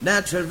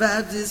Natural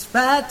Vibes is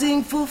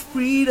fighting for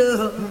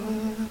freedom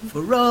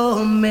for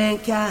all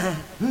mankind.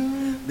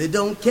 They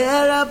don't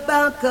care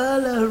about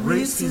color,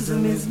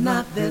 racism is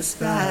not their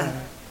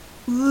style.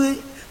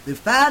 Ooh, they're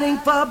fighting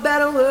for a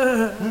better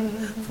world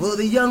for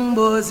the young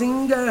boys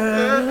and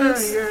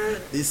girls.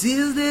 This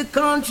is their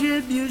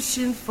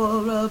contribution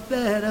for a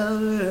better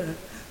world.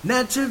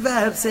 Natural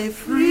Vibes say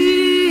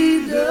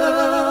freedom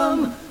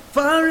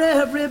for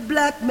every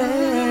black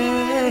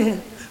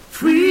man.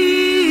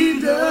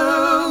 Freedom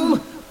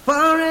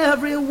for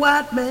every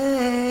white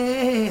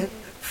man.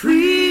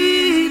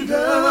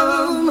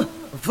 Freedom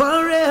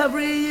for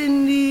every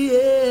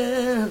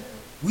Indian.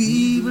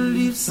 We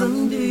believe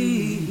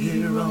someday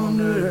here on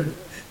earth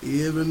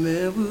every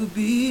man will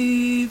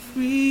be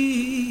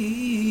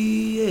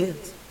free.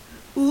 Yes.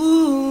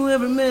 Ooh,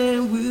 every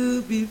man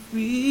will be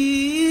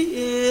free.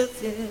 Yes,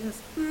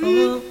 yes.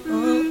 Oh,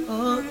 oh,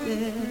 oh,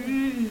 yeah.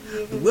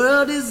 The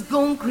world is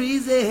going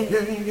crazy.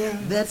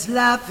 That's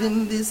life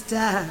in this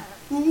time.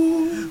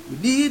 We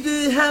need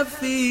to have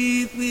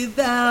faith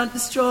without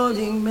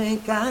destroying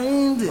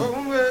mankind.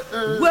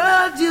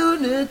 World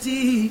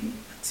unity,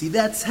 see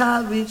that's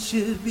how it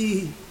should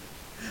be.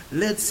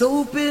 Let's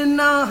open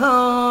our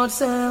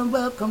hearts and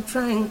welcome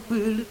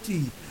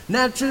tranquility.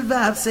 Natural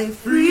Vibes say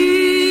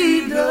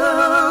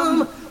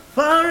freedom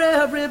for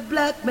every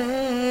black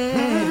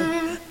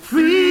man.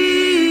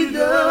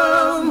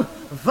 Freedom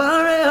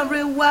for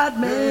every white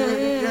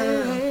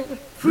man.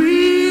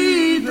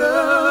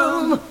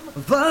 Freedom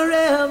for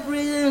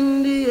every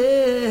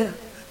Indian.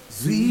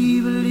 We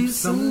believe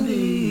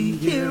someday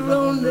here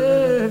on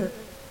earth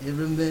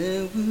every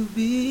man will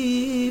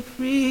be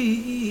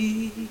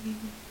free.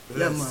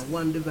 Yeah, man,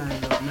 one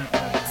divine love, not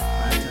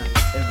right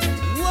everything.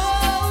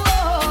 Whoa,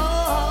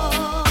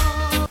 whoa,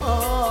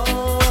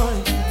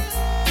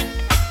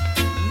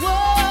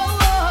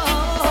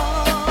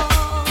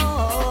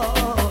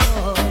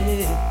 whoa,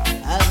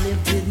 yeah. I've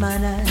lifted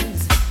mine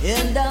eyes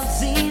and I've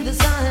seen the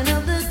sign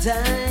of the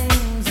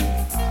times.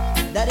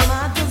 Daddy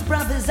Marcus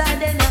prophesied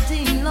there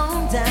nothing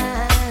long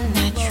time.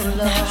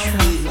 Natural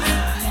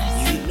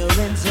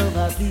ignorance of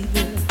our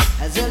people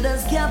has held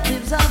us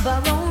captives of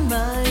our own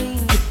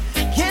mind.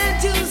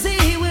 Can't you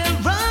see we're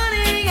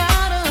running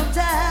out of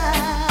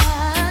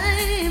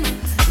time?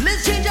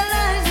 Let's change our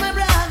lives, my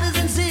brothers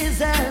and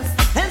sisters,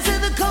 and say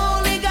the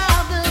calling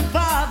of the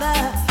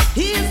Father.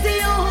 He is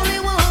the only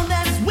one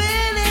that's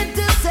willing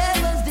to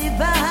save us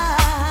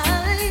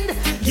divine.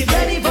 Get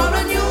ready for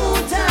a new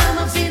time.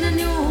 I've seen a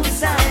new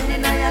sign.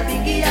 And I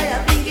think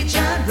it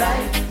shine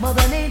bright.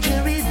 Mother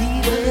Nature is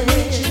evil,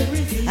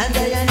 and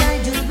I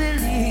do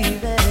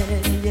believe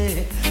it.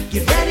 Yeah.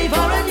 Get ready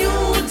for a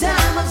new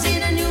time. I've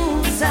seen a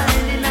new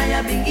sign. And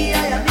I think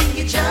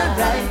it shine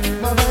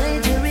bright. Mother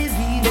Nature is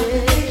evil,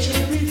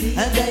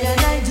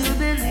 and I do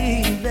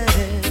believe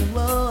it.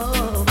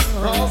 Whoa,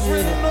 Cause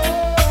we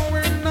know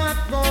we're not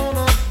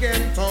gonna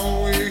get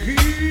away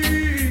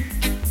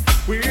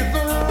with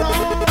the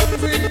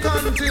wrongs we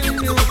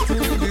continue to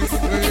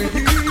display.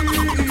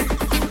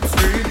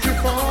 Straight to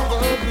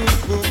Father, good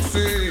book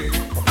say,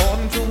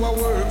 according to our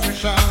works we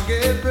shall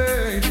get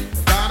paid.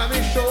 Gotta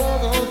be sure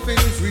the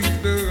things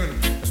we've done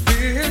is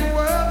being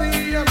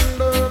worthy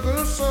under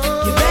the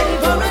sun. get ready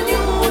for a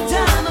new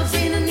time. I've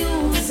seen a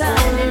new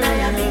sign, and I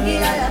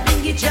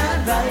think it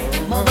shine bright.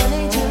 Mother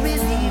Nature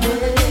is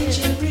evil, and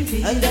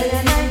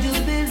I do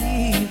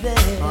believe it.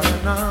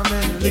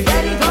 Get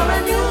ready for a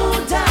new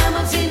time.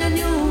 I've seen a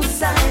new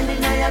sign,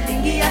 and I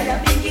think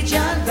it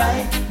shine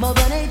bright.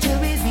 Mother Nature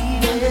is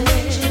evil,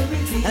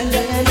 and I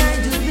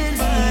do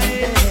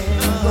believe it.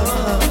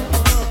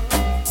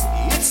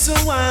 It's a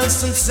while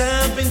since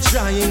I've been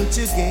trying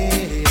to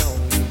get on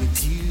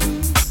with you,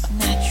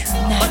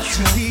 but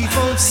you keep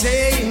on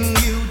saying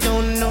you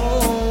don't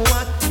know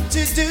what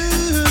to do.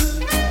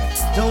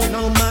 Don't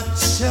know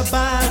much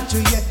about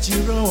you, yet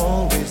you're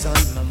always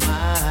on my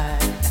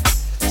mind.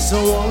 So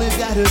all you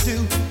gotta do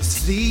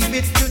is leave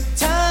it to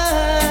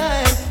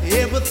time.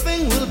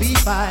 Everything will be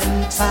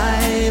fine.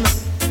 Time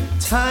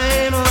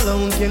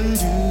alone can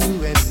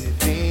do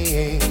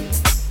anything.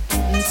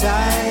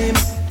 Time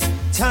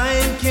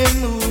can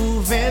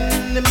move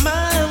any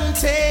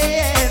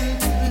mountain.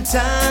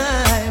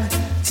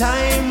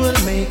 Time will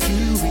make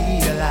you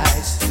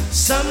realize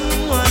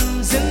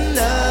someone's in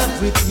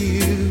love with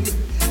you.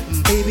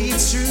 Baby,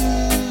 it's true.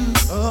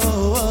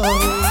 Oh.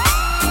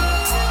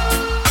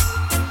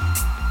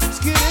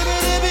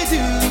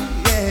 Skidibidibidoo,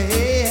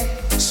 yeah.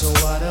 So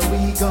what are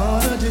we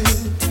gonna do?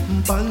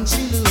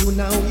 Bunchiloo,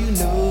 now you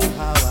know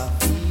how I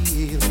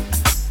feel.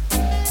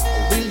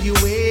 Will you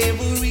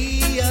ever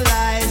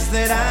realize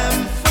that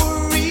I'm for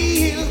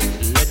real?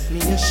 Let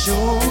me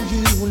assure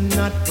you,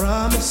 not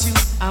promise you,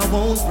 I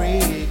won't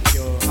break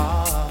your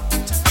heart.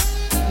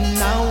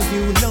 Now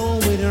you know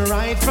it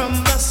right from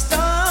the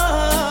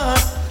start.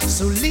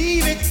 So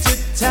leave it to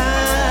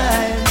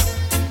time.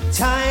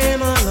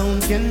 Time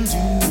alone can do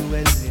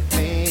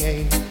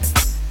anything.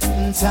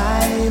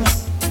 Time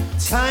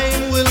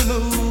will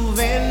move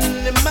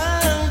any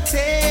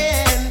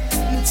mountain.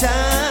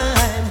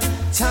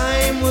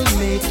 Time will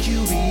make make you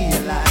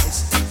realize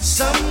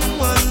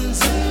someone's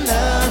in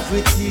love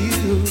with you.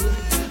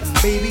 And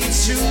baby,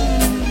 it's true,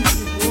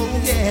 oh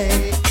yeah.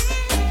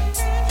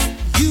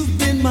 You've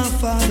been my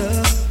father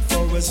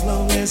for as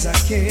long as I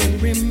can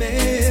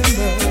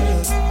remember.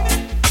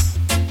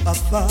 A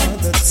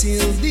father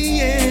till the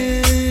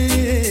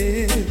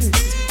end.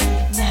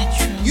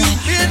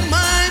 You've been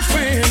my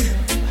friend,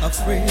 a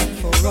friend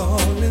for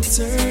all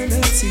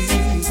eternity.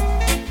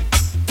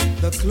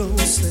 The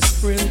closest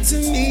friend to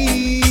me,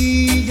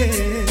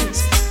 yes.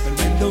 And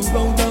when the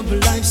road of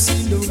life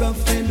seemed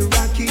rough and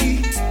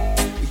rocky,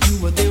 you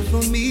were there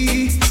for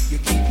me. You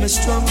keep me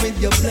strong with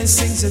your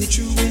blessings and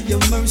true with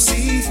your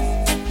mercy.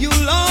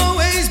 You'll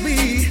always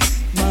be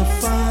my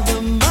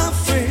father, my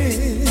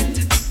friend,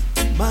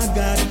 my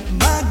God,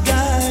 my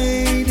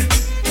guide.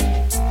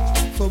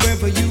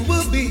 Forever you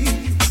will be,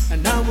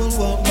 and I will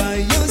walk by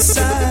your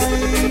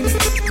side.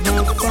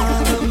 My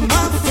father,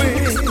 my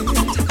friend,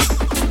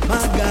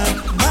 my God,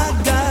 my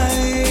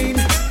guide.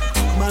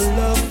 My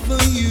love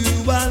for you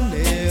I'll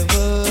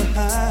never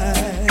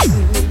hide.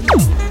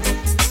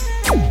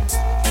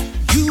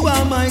 You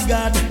are my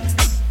God,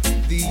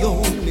 the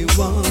only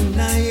one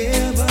I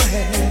ever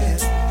had.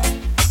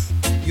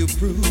 You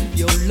prove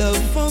your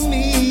love for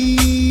me,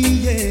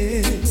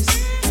 yes.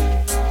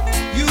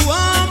 You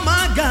are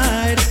my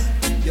guide.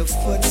 Your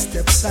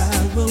footsteps I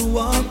will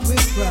walk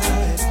with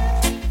pride.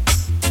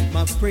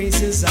 My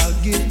praises I'll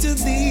give to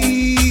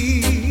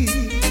thee.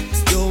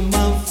 You're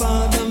my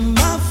father,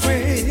 my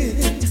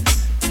friend,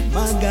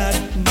 my God,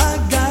 my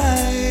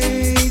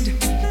guide.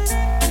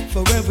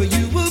 Forever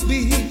you will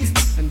be,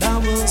 and I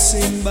will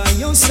sing by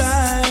your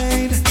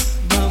side.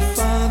 My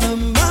father,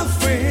 my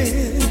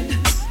friend,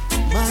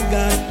 my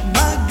God,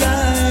 my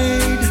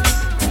guide.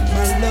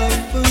 My love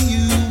for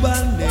you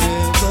I'll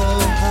never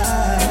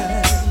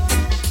hide.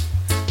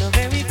 The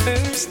very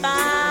first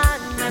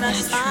time that I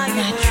saw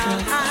you,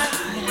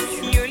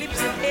 your lips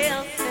were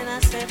held and I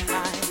said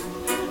hi.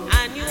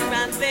 I knew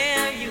right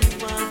there you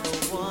were the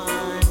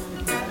one.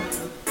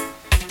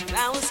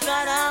 I was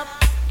caught up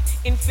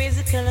in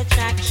physical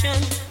attraction,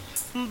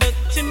 but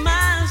to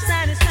my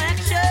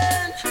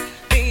satisfaction,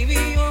 baby,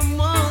 you're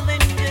more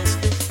than just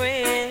a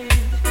friend.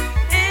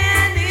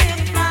 And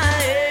if I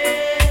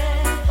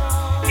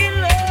am in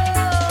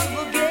love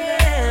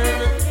again,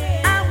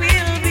 I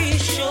will be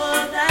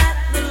sure that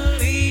the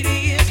lady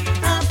is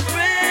a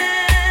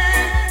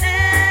friend.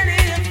 And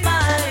if I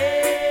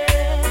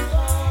am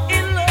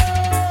in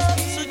love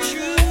so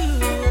true,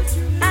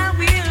 I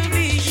will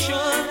be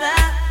sure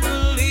that the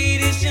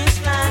lady's just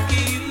like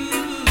you.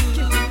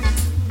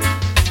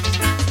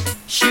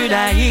 Should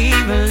I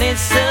even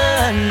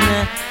listen?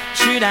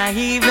 Should I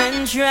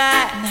even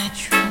try?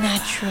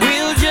 Natural.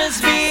 We'll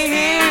just be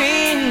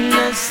hearing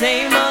the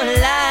same old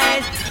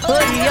lies.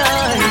 Oh,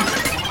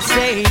 yeah.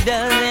 Say it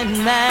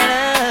doesn't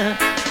matter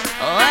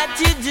what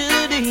you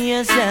do to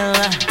yourself,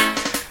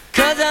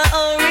 'cause our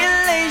whole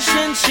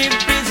relationship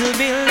is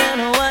built on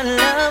one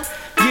love.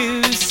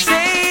 You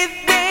say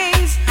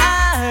things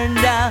are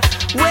the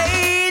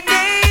way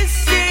they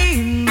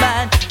seem,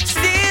 but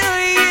still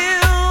you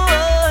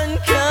won't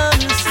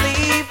come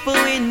sleep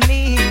with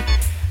me.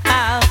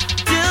 How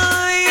do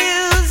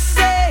you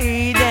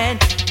say that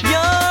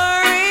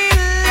you're in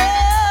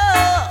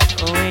love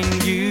when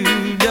you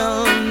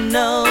don't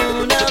know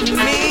the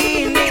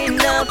meaning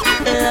of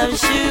love?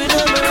 Should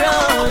have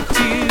brought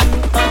you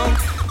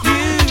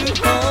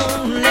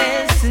home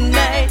last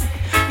night.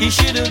 You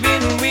should have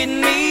been with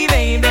me,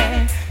 baby.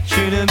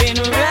 Should have been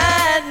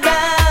right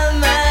by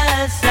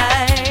my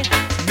side,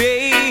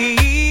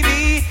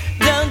 baby.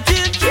 Don't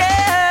you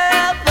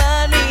care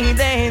about me,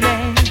 baby?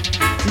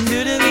 Do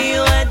to me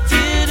what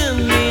you do to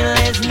me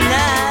last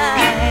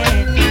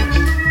night.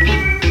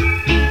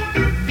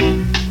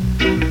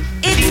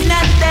 It's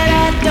not that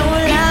I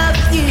don't love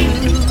you.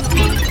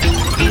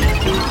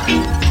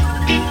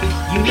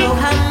 You know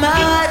how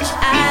much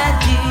I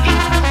do.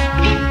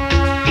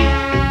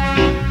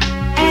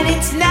 And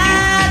it's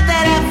not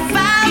that I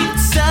found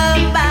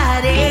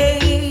somebody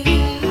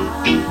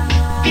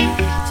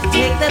to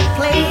take the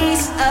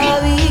place of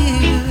you,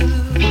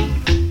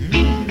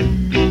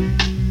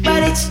 but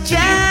it's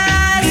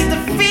just the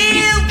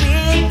feel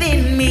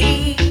within me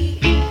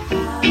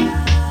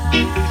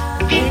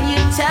when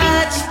you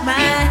touch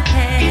my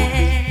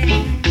hand,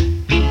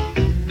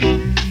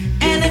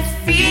 and the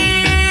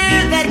fear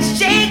that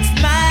shakes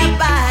my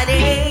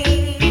body,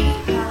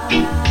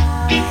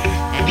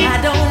 and I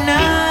don't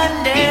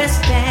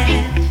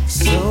understand,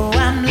 so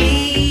I'm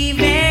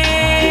leaving.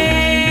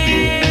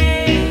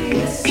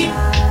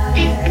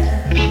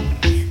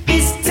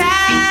 This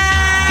time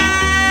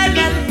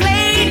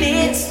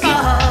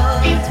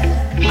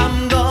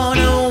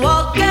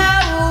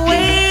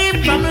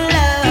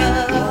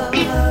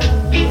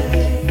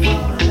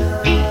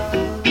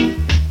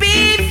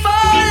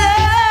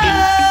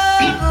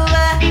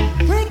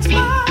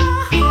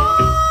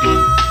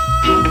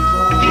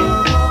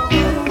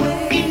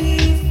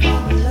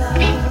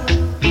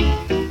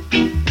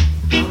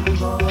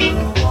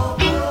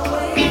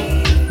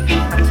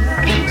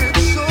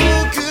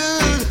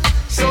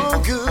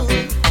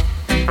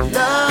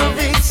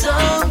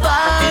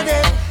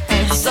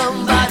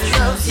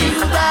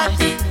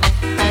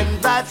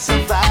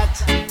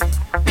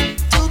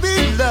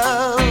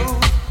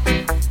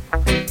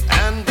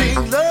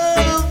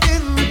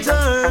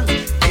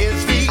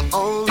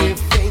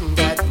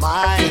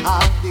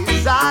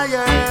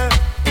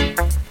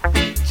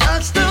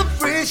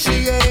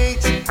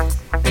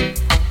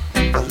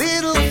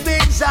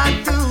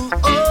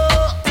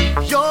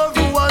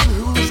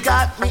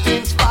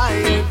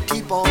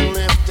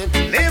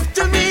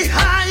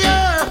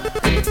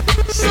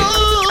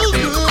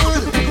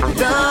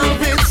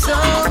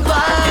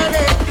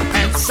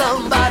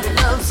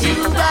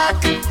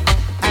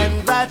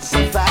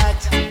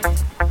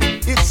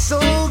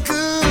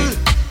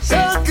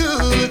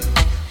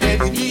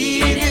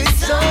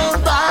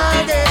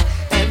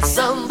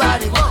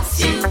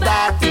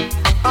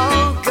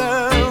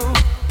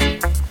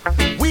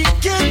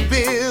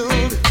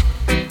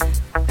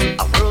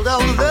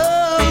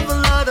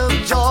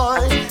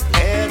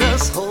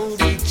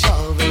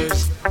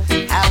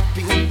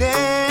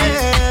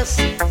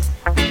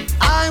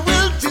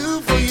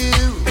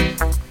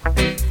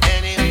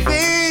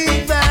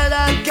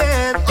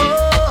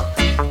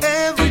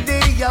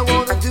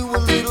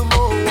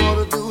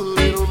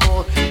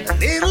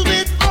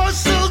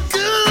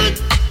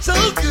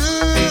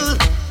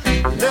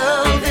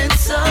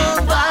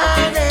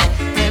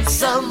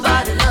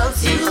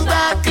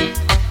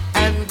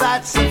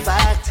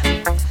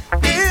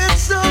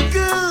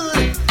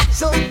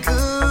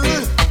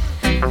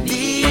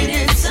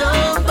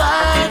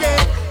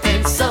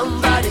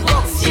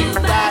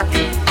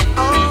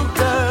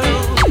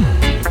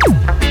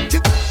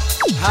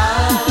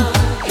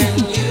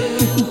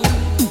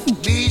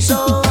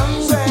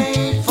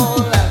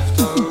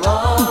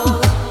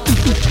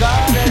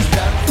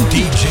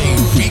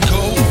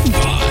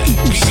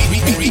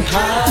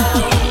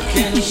How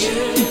can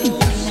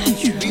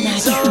you be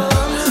so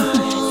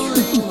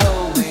unruly,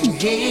 knowing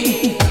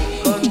He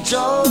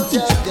controls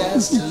your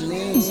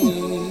destiny?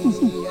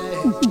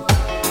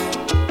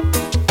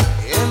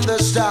 In the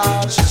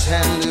stars, His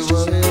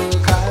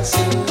handiwork I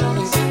see,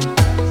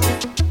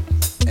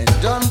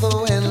 and on the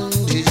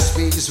wind He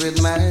speaks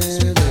with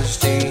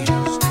majesty.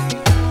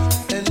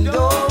 And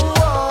oh,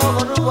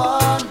 what a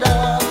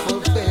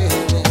wonderful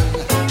feeling!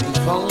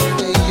 If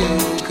only you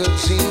could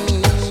see.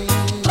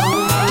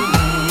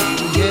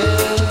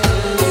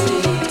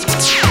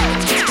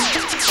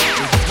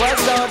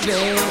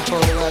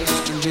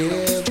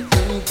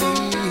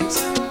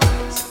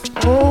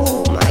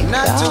 Oh my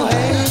God,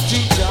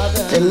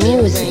 the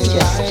music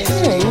just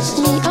turns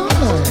me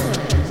on.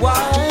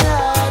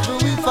 Why do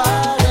we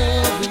fight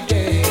every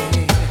day?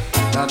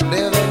 Not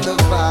living the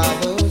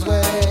Father's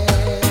way.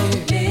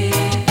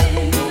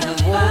 Living the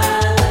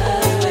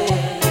Father's way.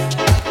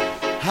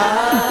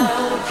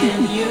 How can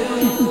you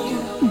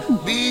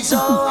be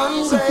so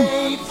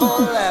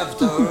ungrateful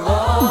after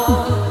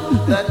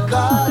all that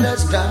God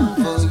has done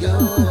for you?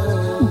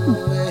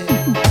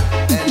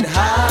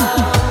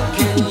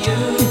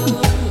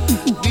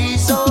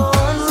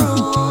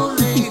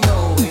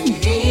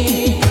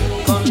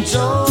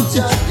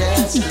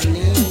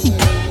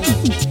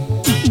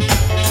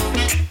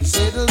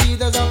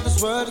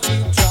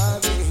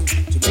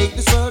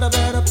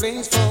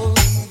 Place for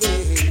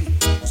living.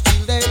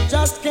 Still they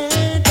just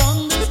can't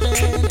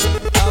understand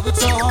how it's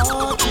so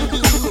hard to do.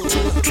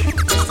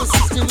 Yes, the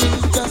system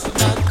is just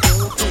not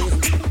working,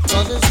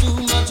 'cause there's too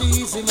much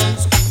easy man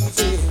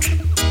squeezing.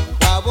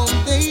 Why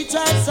won't they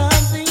try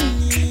something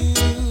new?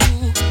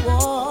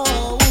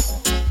 Whoa.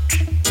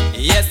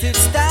 Yes,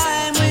 it's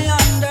time we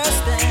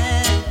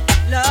understand,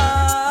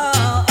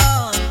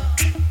 Lord.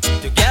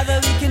 Together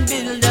we can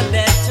build a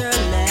better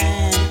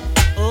land.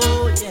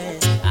 Oh yeah,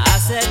 I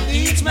said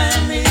each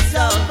man is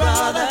our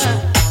brother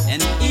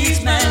and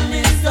each man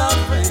is our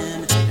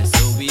friend, and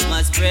so we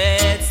must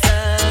spread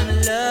some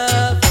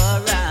love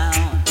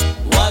around.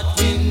 What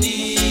we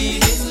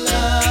need is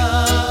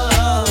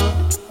love.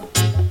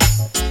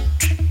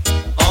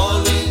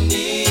 All we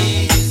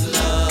need is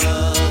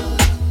love.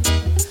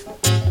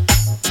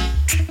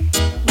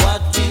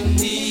 What we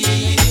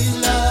need is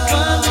love.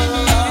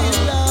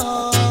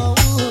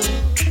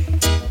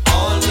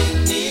 All we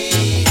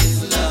need is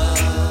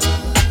love.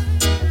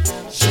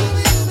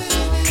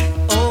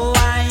 Oh,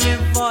 I hear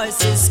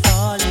voices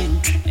calling,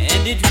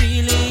 and it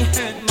really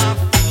hurt my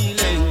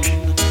feeling.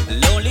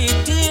 Lonely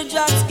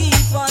teardrops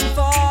keep on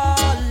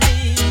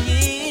falling.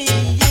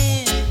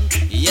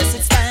 Yes,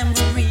 it's time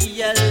we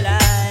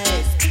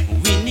realize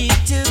we need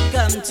to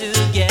come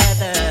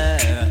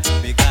together.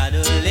 We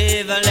gotta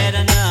live and let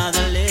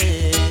another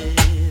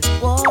live.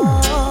 Whoa.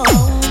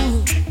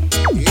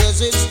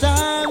 Yes, it's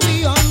time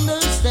we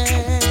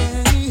understand.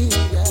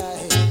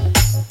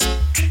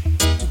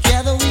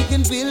 Together we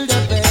can build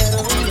a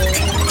better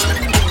land.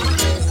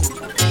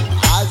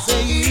 I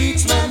say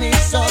each man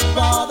is a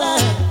brother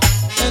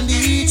and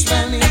each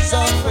man is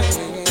a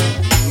friend.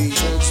 We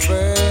should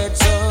spread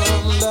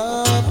some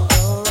love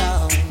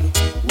around.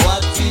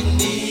 What we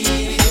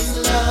need is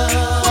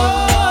love.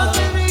 What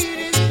we need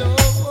is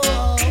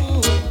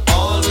love.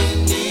 All we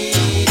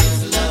need is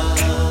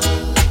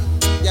love.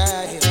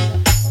 Yeah.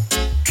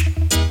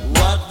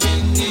 What we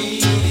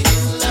need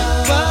is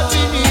love.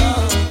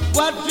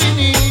 What we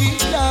need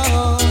is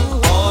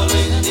love. All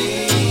we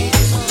need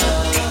is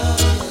love.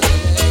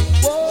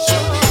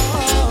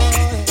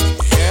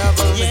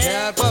 Heaven Yeah.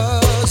 help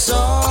us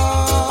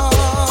all.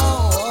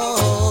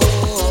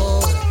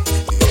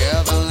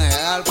 Heaven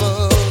help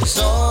us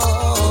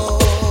all.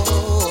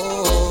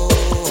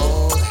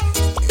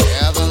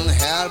 Heaven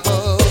help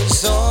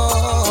us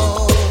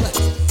all.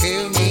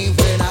 Hear me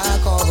when I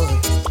call.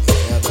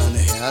 Heaven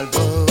help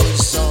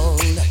us all.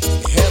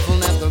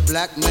 Heaven help the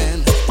black man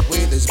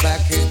with his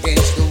back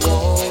against the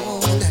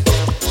wall.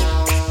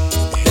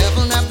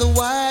 Heaven have the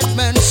white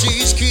man, see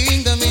his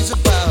kingdom is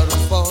about to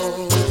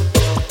fall.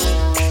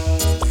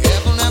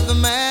 Heaven have the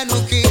man who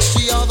kicks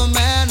the other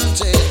man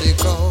until they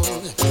call.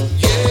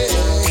 Yeah,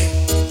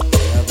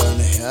 heaven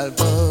help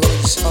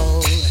us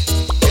all.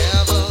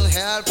 Heaven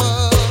help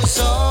us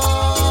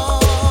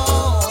all.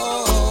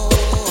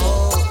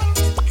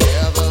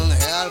 Heaven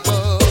help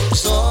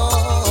us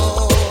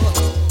all.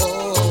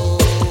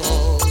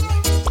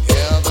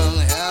 Heaven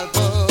help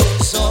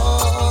us all.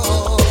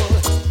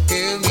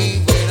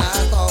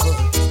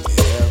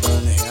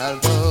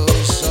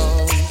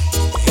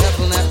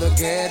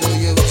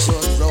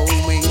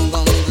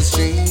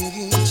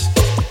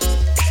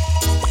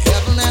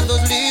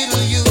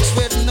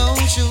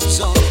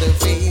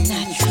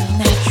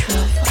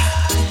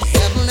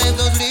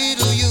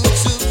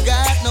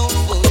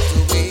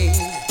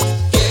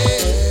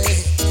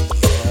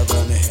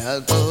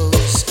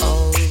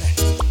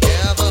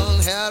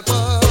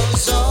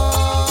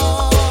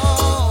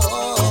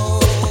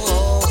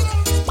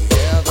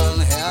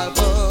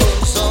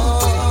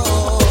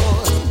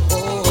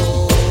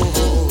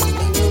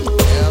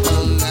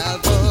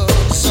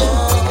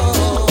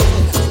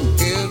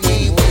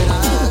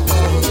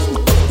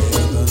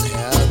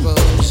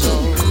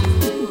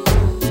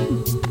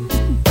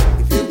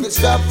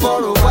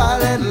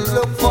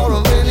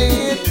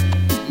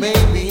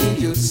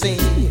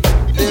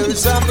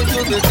 something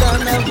to be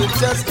done and we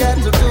just got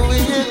to do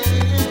it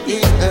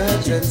in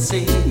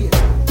urgency.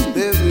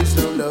 There is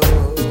no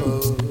love,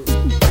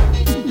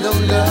 no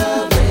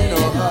love in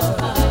no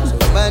heart. So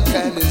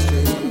mankind is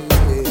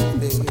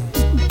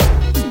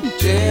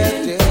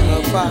drifting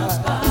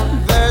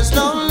apart. There's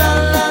no love.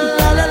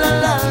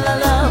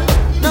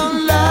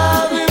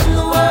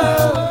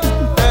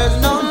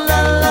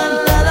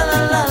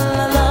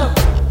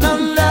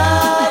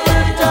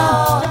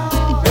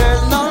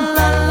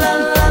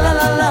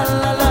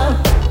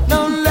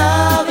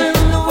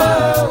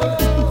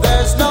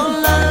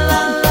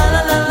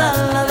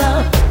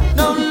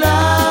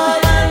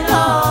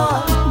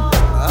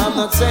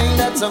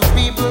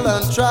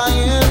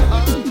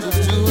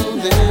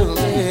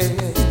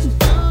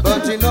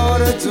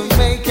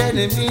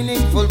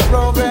 Meaningful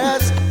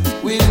progress,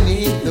 we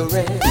need the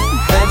rest.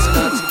 That's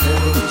not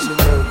generation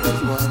work as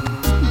one.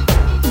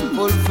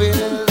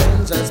 Fulfill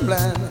Angels'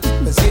 plan,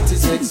 as it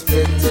is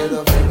expected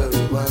of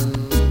everyone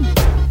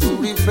to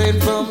refrain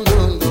from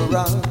doing the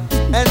wrong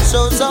and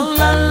show some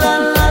love,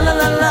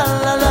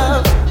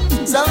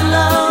 some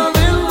love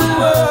in the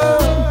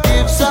world.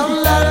 Give some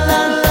love,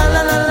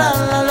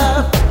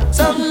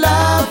 some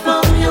love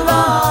from your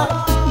heart.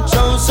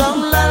 Show some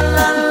love.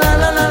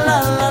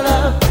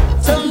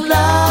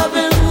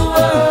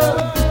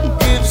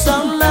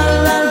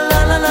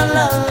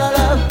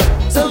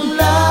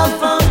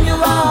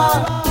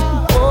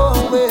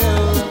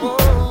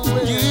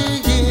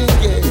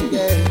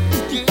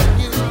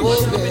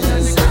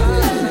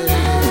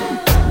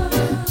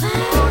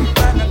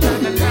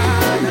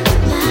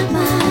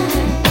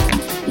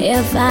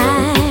 If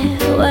I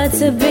were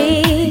to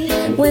be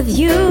with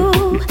you,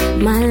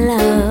 my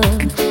love,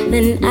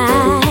 then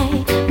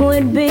I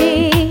would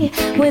be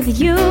with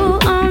you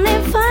only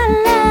for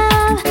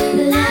love.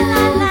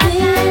 Loving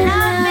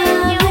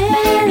you,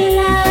 baby.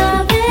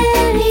 Loving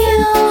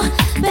you,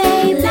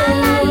 baby.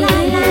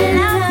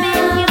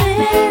 Loving you,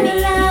 baby.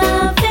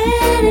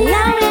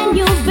 Loving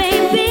you, baby. Loving you,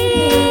 baby.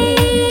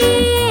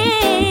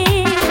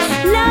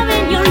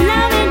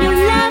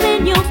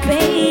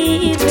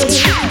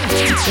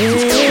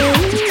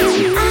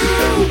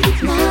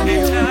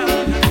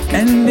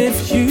 And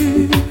if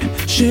you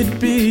should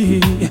be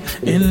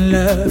in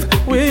love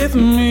with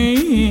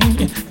me,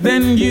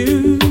 then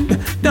you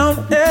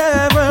don't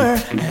ever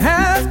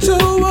have to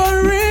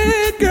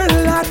worry,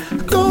 girl. I'd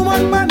go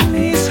on my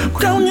knees,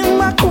 crown you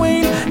my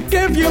queen,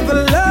 give you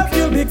the love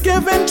you'll be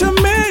given to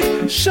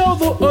me. Show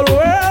the whole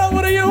world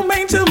what you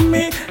mean to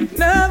me.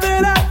 Now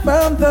that I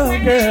found the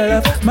girl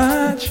of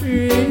my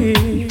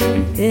dream.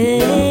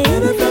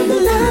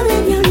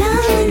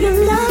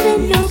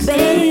 Loving you,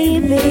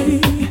 baby.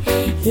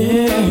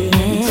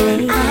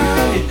 Yeah, I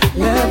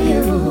love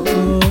you.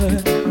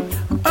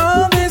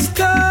 All this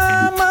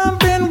time I've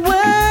been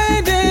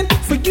waiting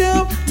for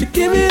you to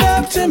give it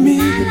up to me.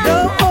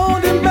 No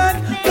holding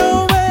back,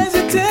 no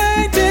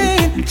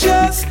hesitating.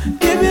 Just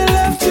give your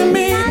love to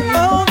me.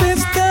 All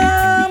this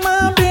time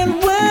I've been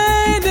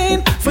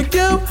waiting for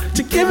you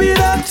to give it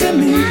up to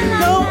me.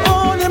 No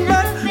holding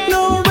back,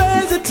 no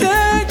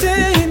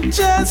hesitating.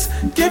 Just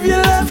give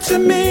your love to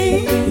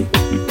me.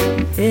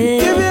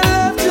 Give your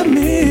love to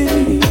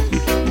me.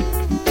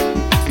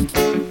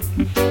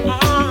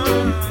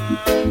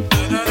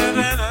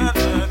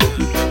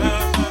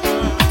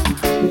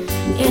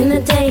 In the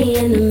day,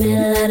 in the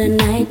middle of the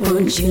night,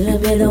 want you to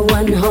be the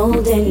one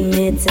holding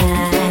me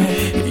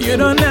tight. You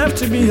don't have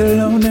to be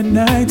alone at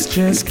night.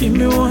 Just give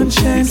me one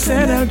chance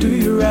and I'll do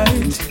you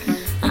right.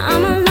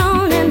 I'm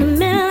alone in the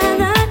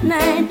middle of the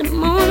night. The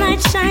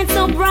moonlight shines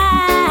so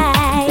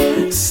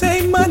bright.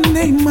 Say my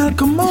name, I'll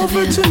come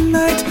over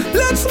tonight.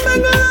 Let's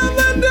make love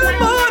until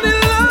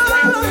morning light.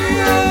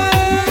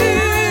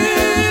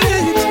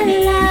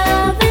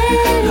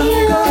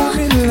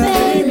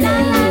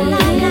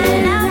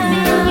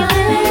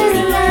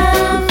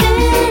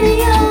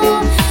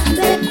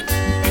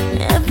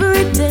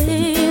 Every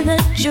day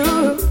that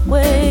you're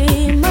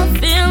away, my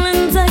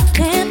feelings I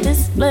can't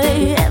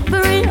display.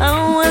 Every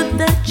hour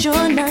that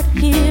you're not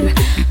here,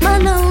 my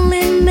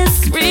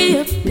loneliness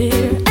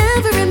reappear.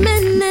 Every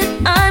minute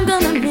I'm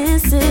gonna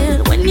miss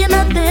it when you're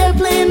not there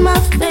playing my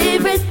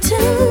favorite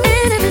tune.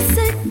 And every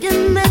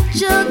second that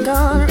you're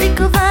gone,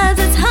 Rico vibes,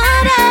 it's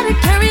harder to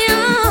carry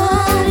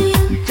on.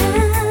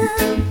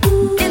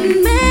 It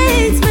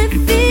makes me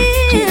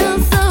feel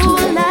so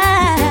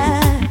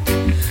alive.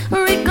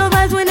 Rico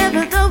vibes, we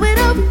never throw it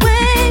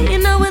away. You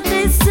know what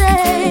they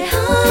say,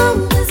 home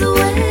is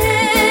where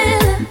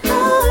the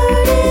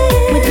heart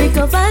is. With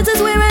Rico vibes is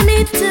where I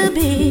need to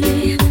be,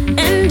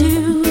 and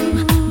you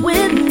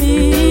with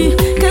me,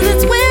 'cause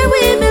it's where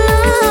we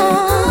belong.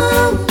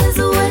 Home is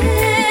where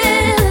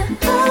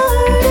the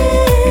heart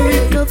is.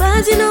 Rico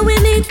vibes, you know we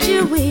need you,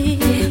 we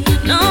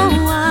know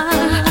our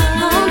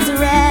home's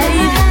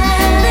right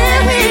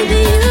there with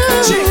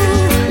you.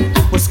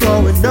 What's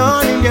going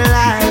on in your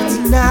life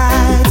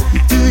tonight?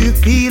 Do you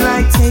feel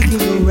like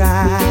taking a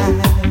ride?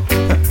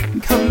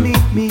 Come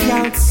meet me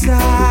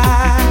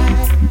outside.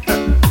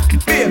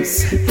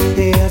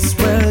 Yes,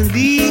 we're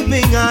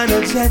leaving on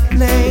a jet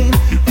plane.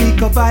 We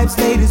Rico vibes,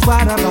 ladies,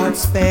 what about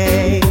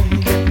Spain?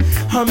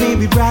 Or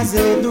maybe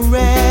Brazil in the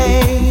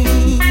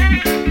rain?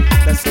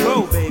 Let's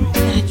go, baby.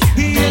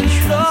 You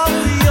know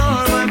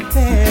you're my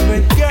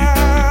favorite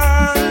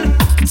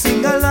girl.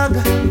 Sing along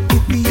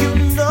if you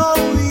know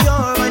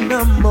you're my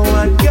number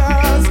one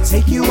girl.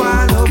 Take you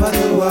all over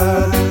the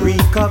world.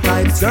 Rico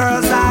vibes,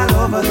 girls all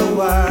over the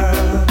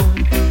world.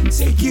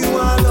 Take you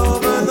all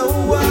over the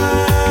world.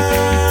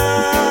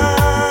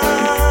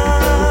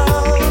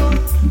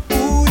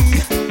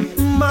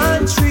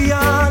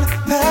 Montreal,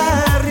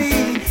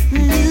 Paris,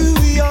 New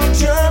York,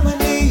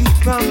 Germany.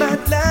 From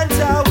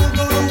Atlanta we'll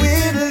go to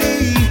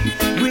Italy.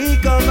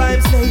 Rico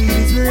vibes,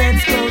 ladies,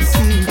 let's go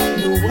see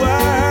the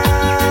world.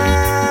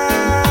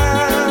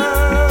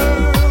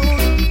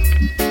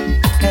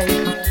 Hey,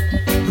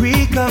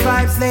 Rico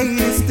vibes,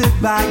 ladies, stood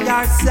by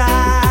our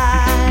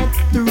side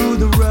through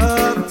the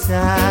rough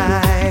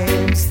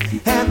times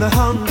and the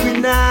hungry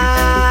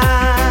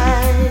nights.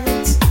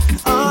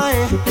 Oh,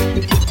 yeah.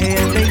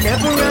 And they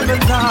never ever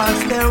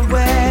lost their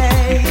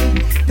way.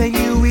 Then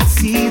you would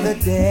see the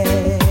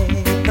day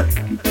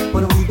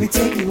when we'd be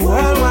taking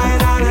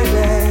worldwide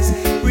holidays.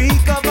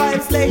 Rico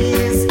vibes,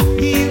 ladies,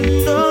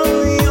 you know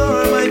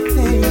you're my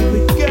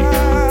favorite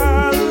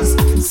girls.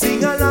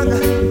 Sing along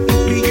if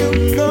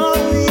you know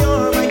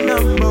you're my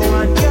number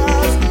one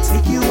girls.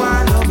 Take you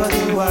all over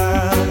the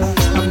world.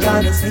 I'm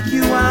gonna take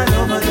you all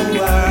over the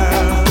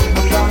world.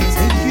 I'm gonna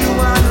take you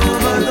all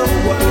over the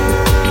world.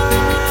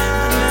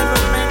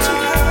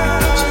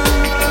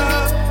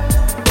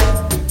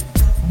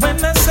 When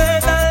I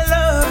said I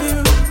love you,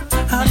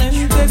 I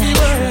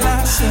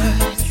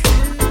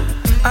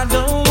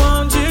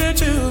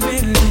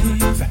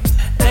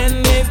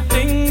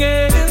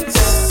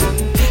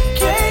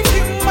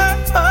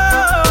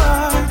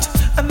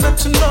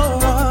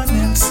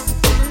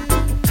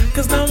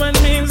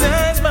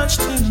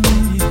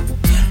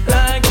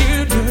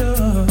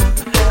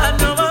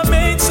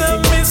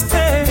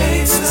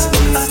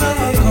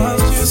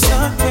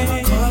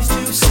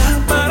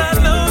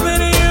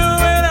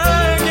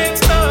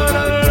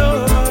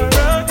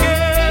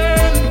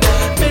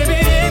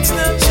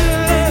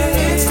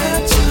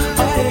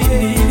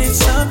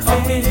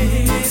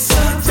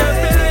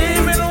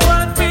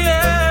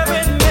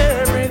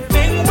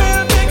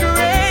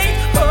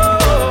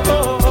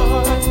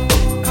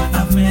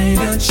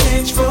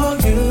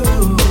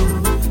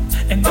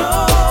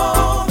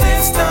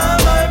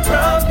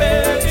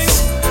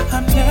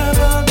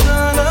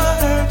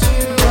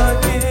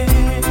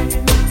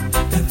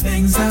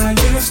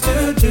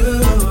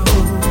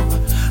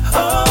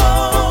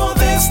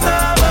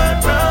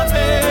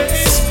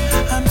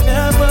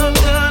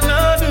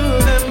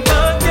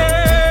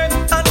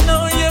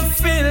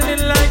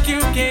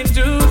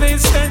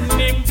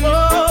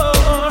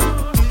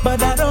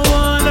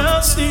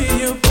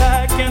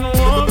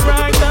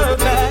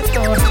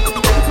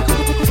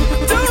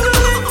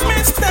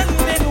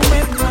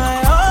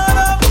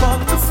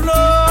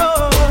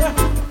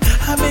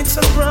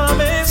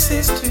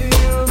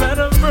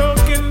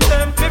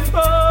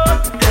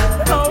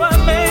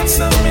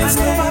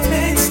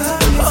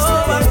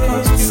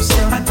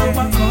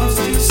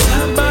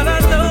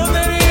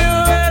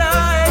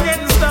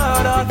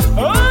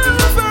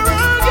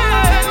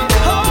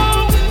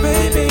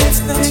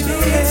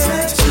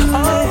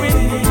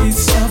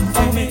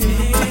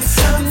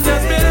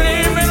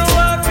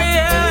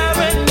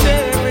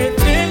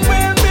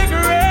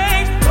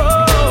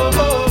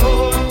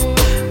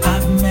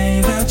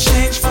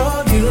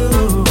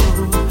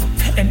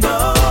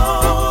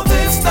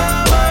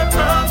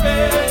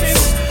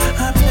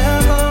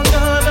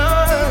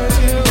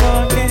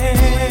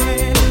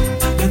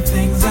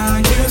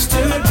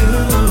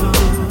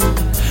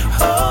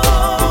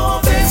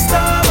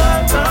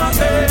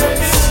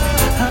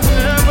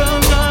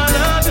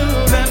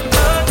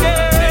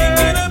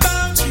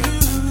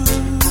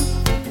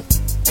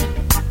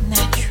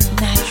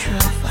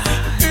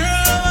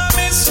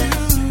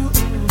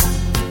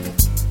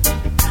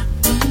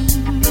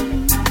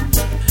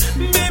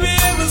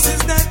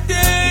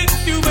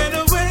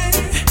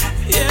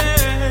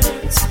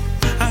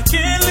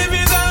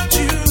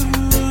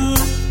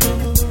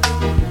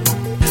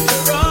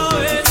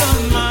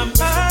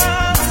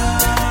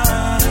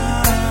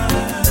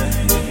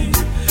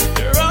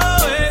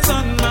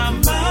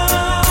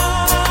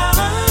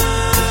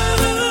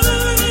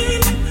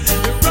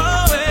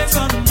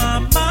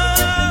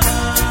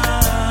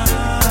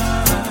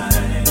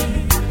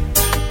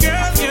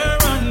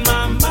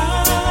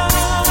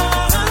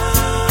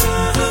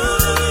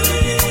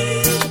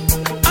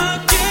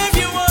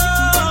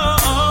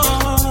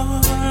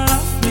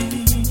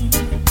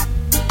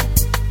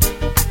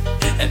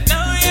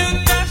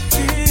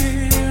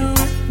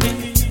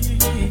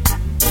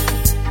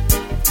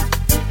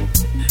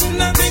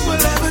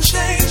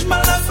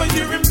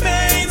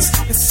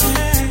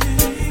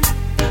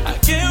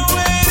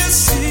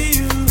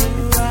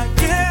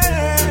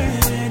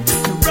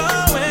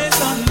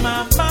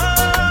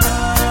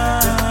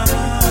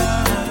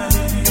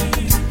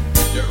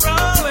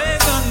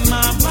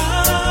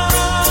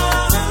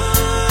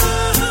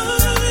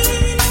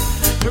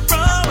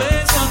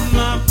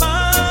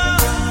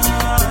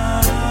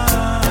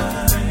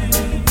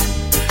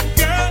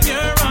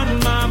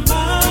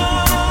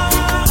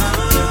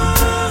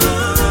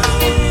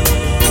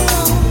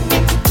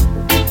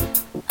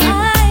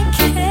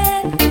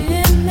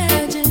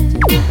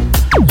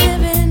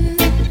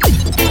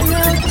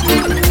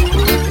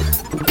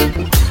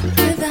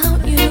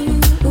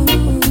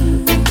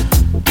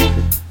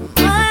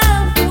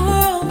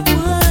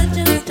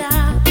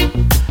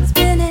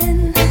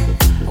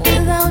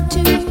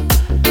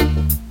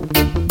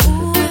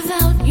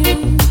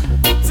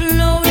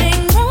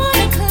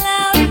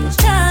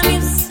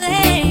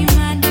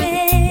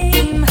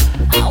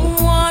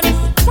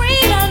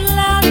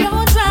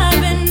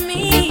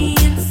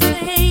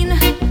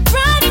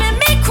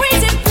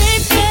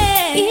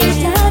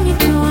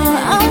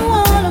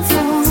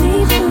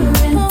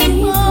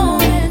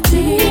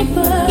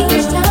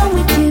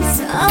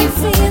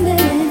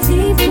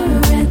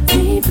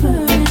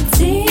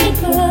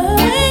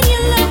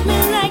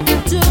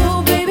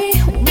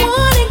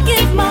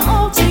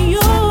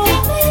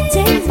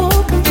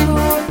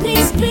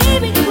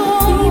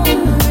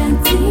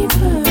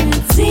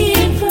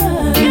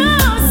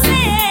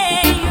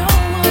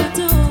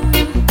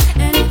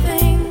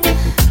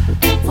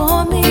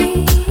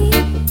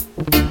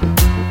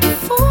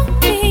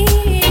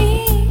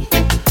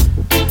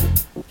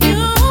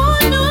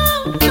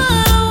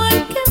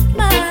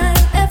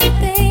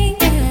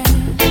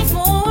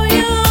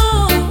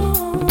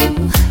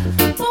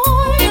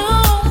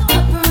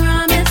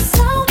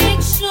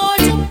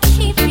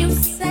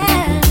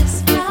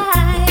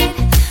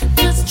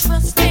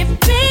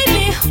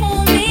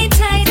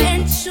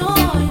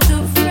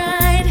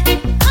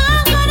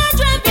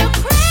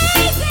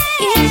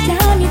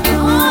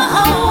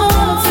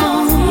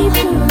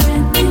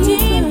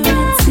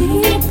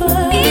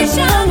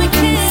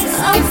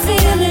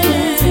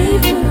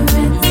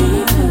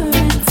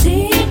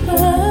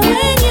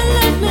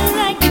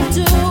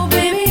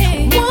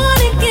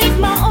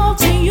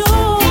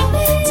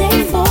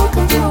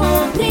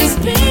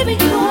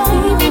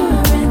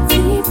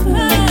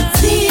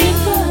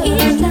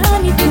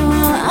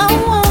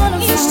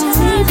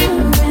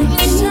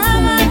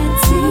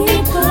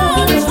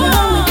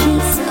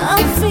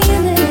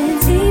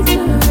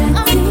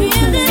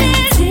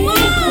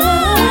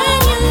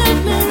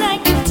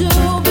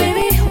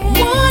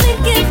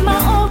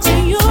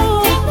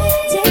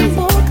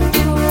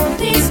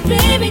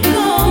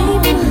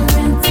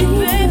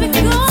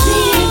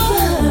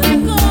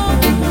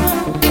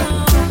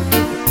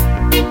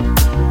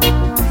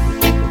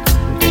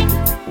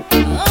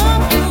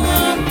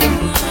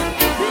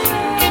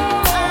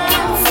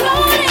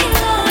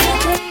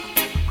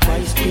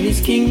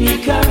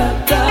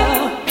character.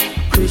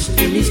 Christ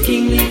in his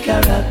kingly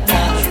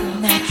character.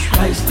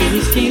 Christ in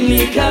his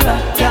kingly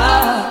character.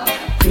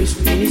 Christ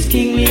in his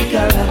kingly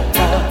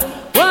character.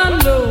 One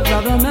low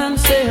brother man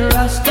say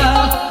Rasta.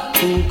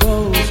 Who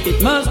goes? It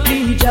must be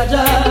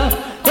Jaja.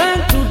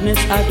 Thank goodness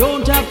I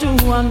don't have to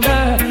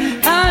wonder.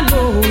 I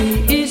know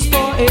he is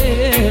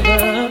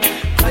forever.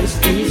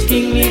 Christ in his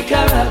kingly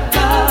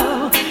character.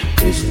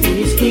 Christ in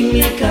his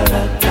kingly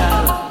character.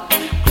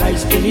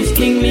 Christ in his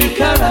kingly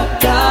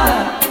character.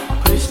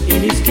 Christ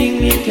in his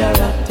kingly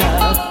character.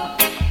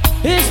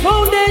 His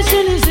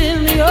foundation is in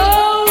the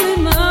holy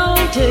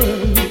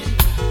mountains.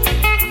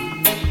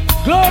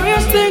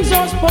 Glorious things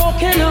are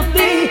spoken of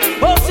thee,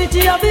 O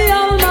city of the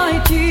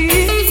Almighty.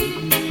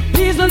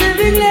 He's the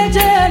living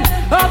legend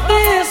of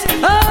this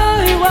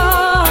Iowa,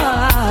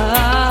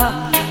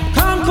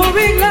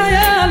 conquering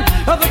lion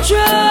of the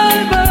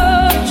tribe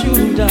of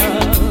Judah.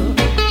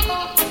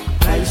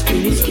 Christ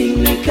in his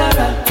kingly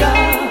character.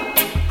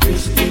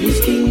 Christ in his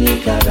kingly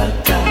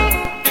character.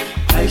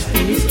 Christ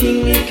in his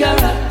kingly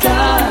character.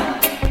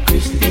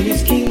 Christ in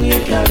his kingly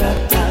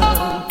character.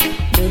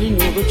 Many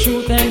know the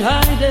truth and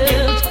hide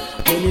it.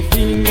 Many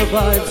feeling the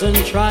vibes and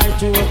try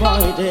to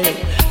avoid it.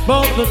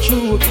 But the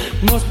truth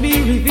must be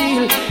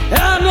revealed.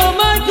 I know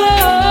my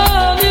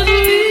God is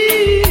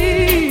real.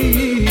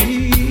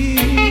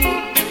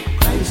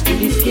 Christ in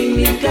his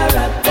kingly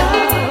character.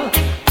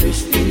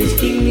 Christ in his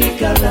kingly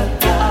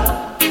character.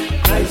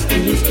 Christ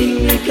in his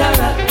kingly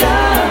character.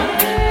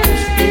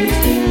 Christ in his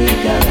kingly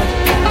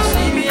character.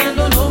 See me and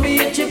don't know me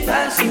yet you're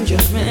passing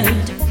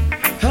judgment.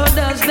 How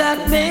does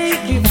that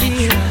make you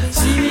feel?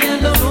 See me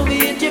and don't know me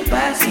yet you're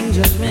passing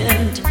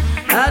judgment.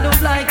 I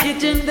don't like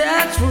it and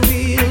that's for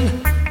real.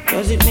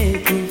 Does it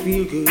make you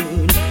feel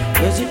good?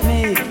 Does it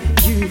make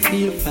you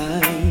feel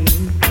fine?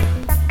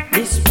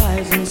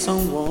 Despising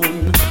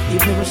someone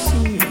you've never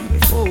seen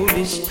before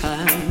this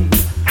time.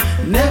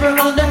 Never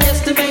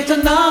underestimate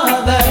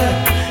another.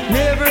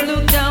 Never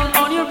look down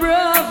on your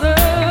brother.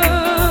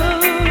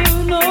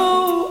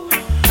 No,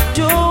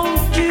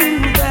 don't do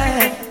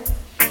that.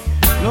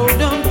 No,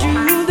 don't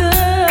do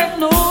that.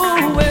 No,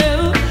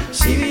 well,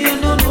 see me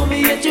and don't know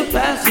me yet you're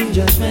passing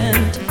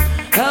judgment.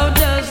 How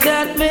does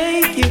that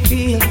make you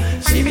feel?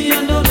 See me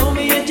and don't know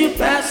me yet you're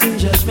passing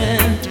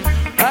judgment.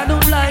 I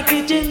don't like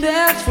it and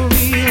that's for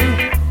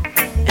real.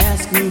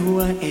 Ask me who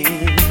I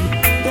am,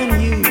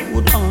 then you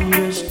would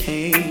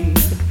understand.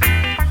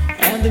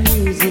 And the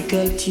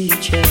musical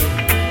teacher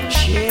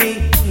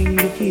shaping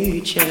the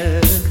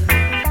future,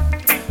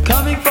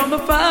 coming from the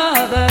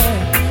Father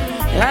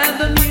and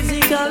the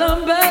musical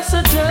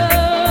ambassador.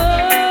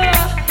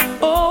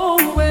 Oh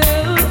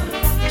well,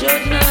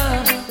 judge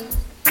not,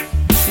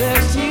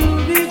 lest you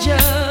be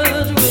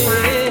judged.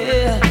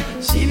 Well,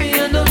 see me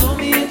and don't know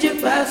me yet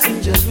you're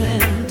passing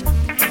judgment.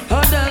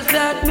 How does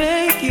that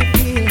make you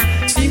feel?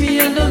 See me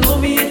and don't know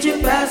me yet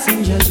you're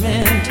passing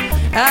judgment.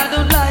 I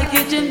don't like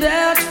it and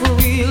that's for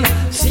real.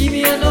 See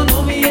me and don't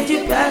know me yet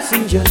you're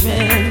passing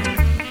judgment.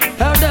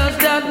 How does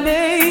that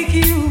make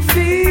you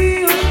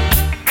feel?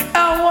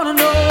 I wanna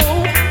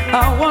know,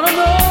 I wanna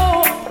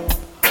know,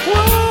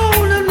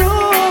 wanna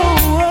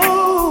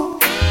know.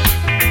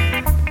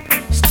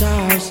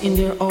 Stars in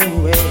their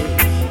own way,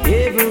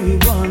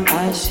 everyone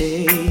I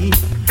say.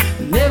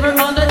 Never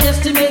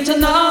underestimate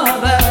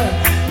another.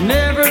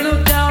 Never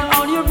look down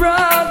on your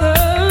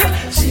brother.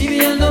 See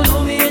me and don't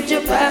know me yet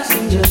you're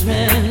passing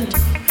judgment.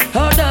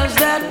 How does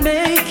that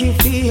make you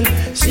feel?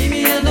 See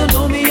me and don't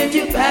know me yet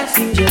you're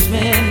passing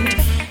judgment.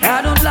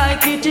 I don't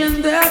like it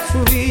and that's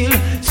for real.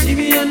 See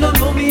me and don't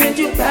know me yet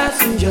you're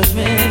passing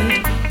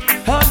judgment.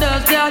 How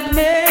does that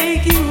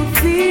make you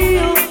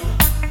feel?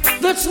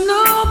 That's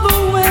not the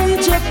way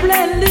to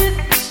blend it.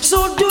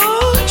 So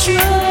don't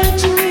try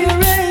to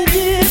rearrange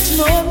it.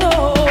 No, no.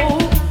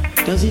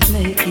 Does it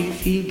make you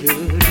feel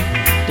good?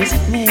 Does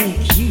it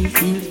make you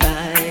feel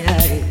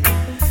fine?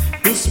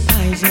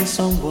 Despising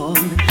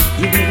someone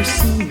you've never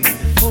seen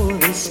before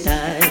this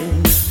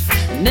time.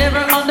 Never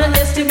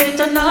underestimate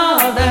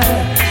another.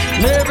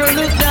 Never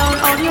look down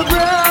on your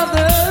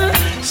brother.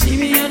 See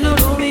me and don't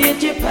know me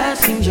yet you're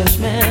passing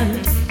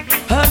judgment.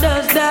 How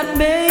does that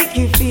make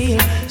you feel?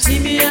 See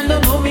me and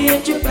don't know me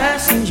yet you're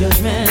passing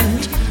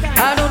judgment.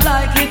 I don't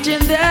like it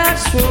and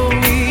that's for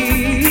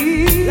real.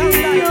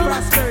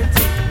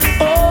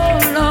 Oh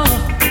no,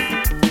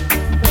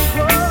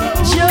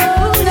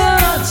 you're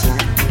not.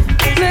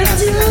 Let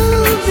you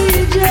be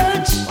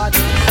judged.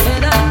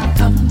 And I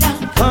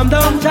come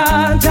down,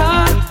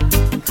 Jah.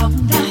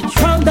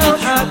 Come down,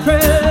 I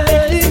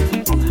pray.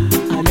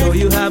 I know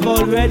you have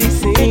already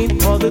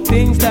seen all the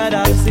things that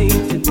I've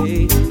seen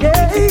today.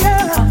 Yeah,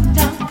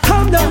 yeah.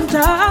 Come down,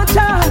 Jah.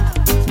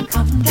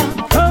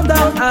 Come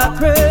down, I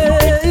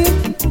pray.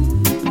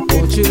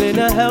 Won't you lend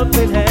a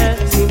helping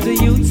hand? Seems the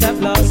youths have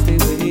lost their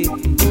way.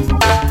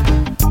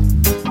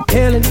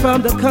 Hailing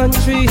from the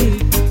country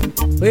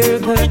where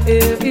the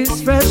air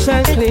is fresh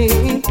and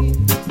clean.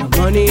 No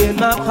money in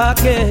my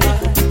pocket,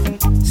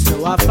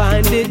 so I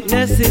find it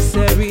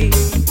necessary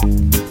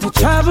to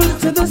Travel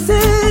to the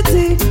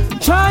city,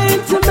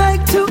 trying to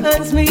make two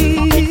ends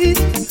meet.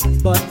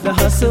 But the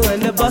hustle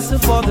and the bustle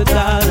for the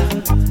dollar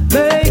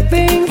make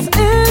things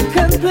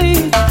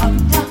incomplete.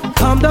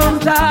 Calm down,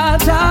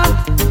 Jaja.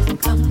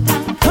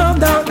 Calm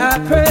down, I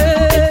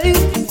pray.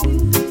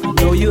 I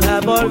know you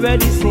have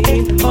already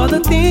seen all the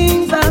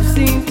things I've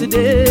seen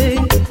today.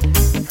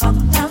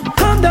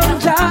 Calm down,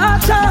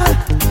 Jaja.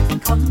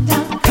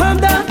 Calm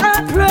down,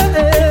 I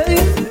pray.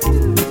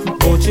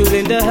 Won't you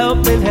lend a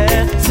helping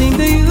hand? Seeing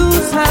the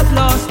youths have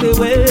lost their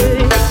way.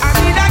 I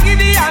need a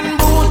Gideon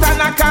boot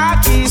and a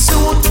khaki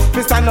suit.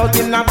 We stand out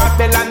in a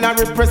Babylon and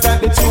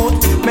represent the truth.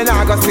 Me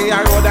nah go stay a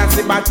road and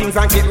see bad things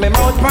and keep me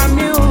mouth from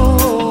mute.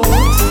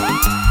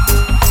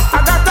 I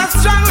got a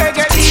strong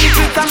reggae beat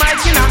with a mic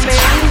in my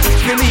hand.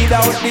 We lead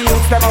out the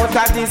youth them out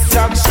of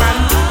destruction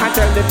and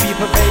tell the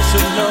people they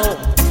should know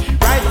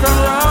right from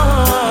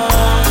wrong.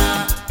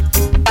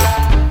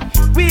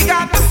 We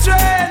got the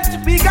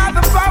strength, we got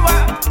the power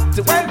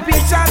to help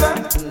each other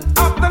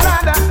up the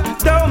ladder.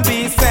 Don't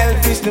be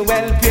selfish to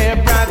help your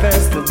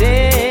brothers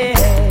today.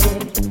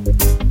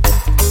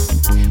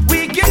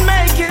 We can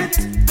make it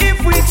if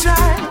we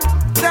try.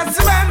 Just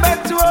remember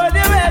to hold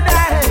your head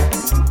high.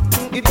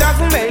 It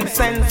doesn't make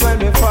sense when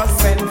we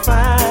fuss and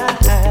fight.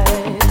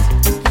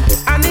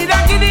 I need a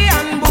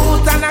Gideon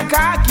boot and a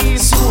khaki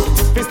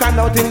suit. We stand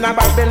out in a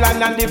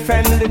Babylon and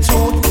defend the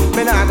truth.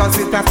 Me nah go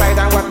sit aside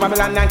and watch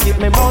Babylon and keep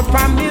me mouth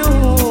from mute.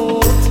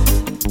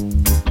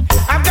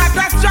 I've got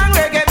a strong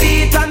reggae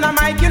beat and a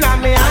mic in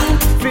my hand.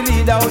 We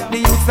lead out the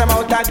youth them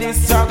out of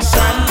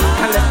destruction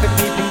and let the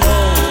people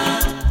know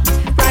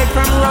right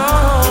from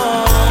wrong.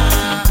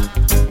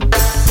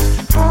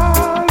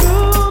 All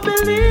who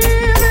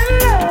believe in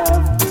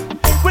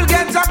love will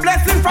get a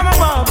blessing from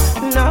above.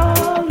 No.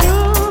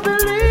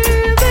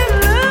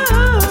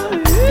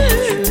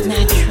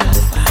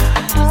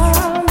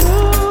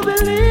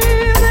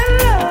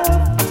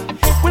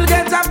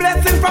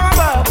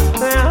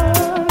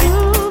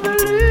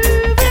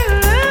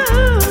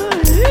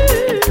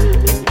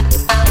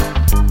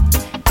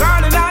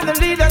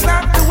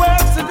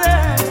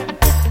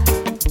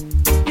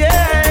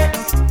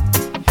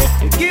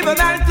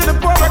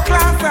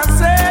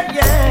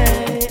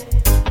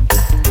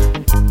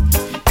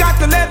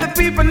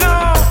 People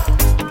know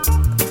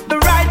the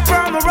right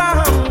from the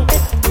wrong.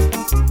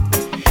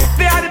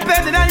 They are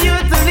depending on you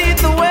to lead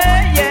the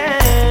way, yeah.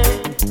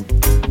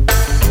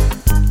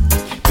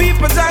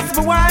 People just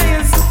be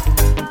wise,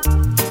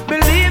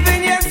 believe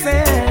in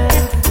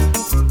yourself.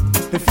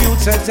 The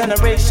future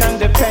generation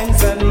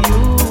depends on you.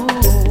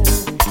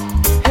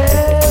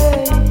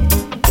 Hey,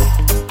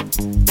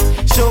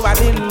 show a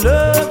little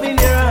love in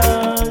your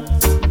heart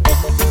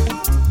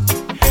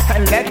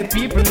and let the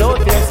people know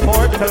there's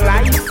more to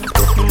life.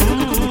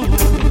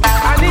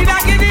 I need a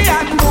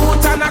Gideon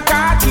boot and a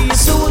khaki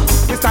suit.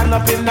 We stand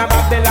up in a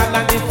Babylon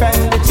and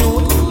defend the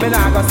truth. Me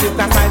nah go sit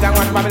aside and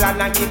watch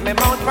Babylon and keep me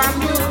mouth from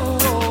mute.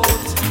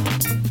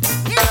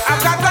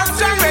 I've got a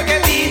strong reggae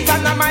beat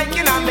and a mic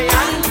in my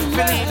hand.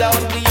 We lead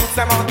out the youth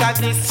them out of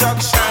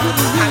destruction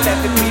and let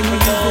the people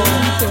know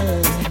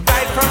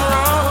right from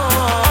wrong.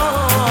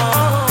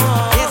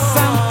 Yes,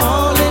 I'm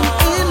falling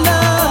in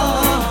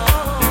love,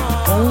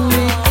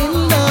 only in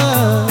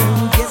love.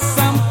 Yes,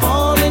 I'm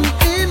falling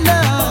in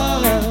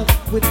love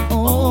with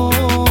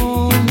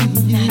only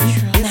you.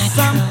 Yes,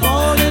 I'm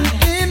falling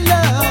in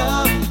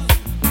love,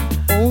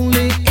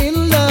 only in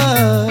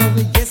love.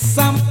 Yes,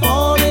 I'm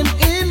falling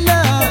in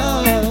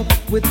love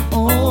with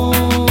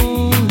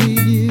only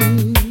you.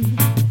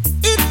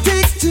 It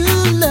takes two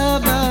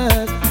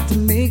lovers to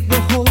make the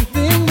whole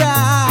thing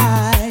right.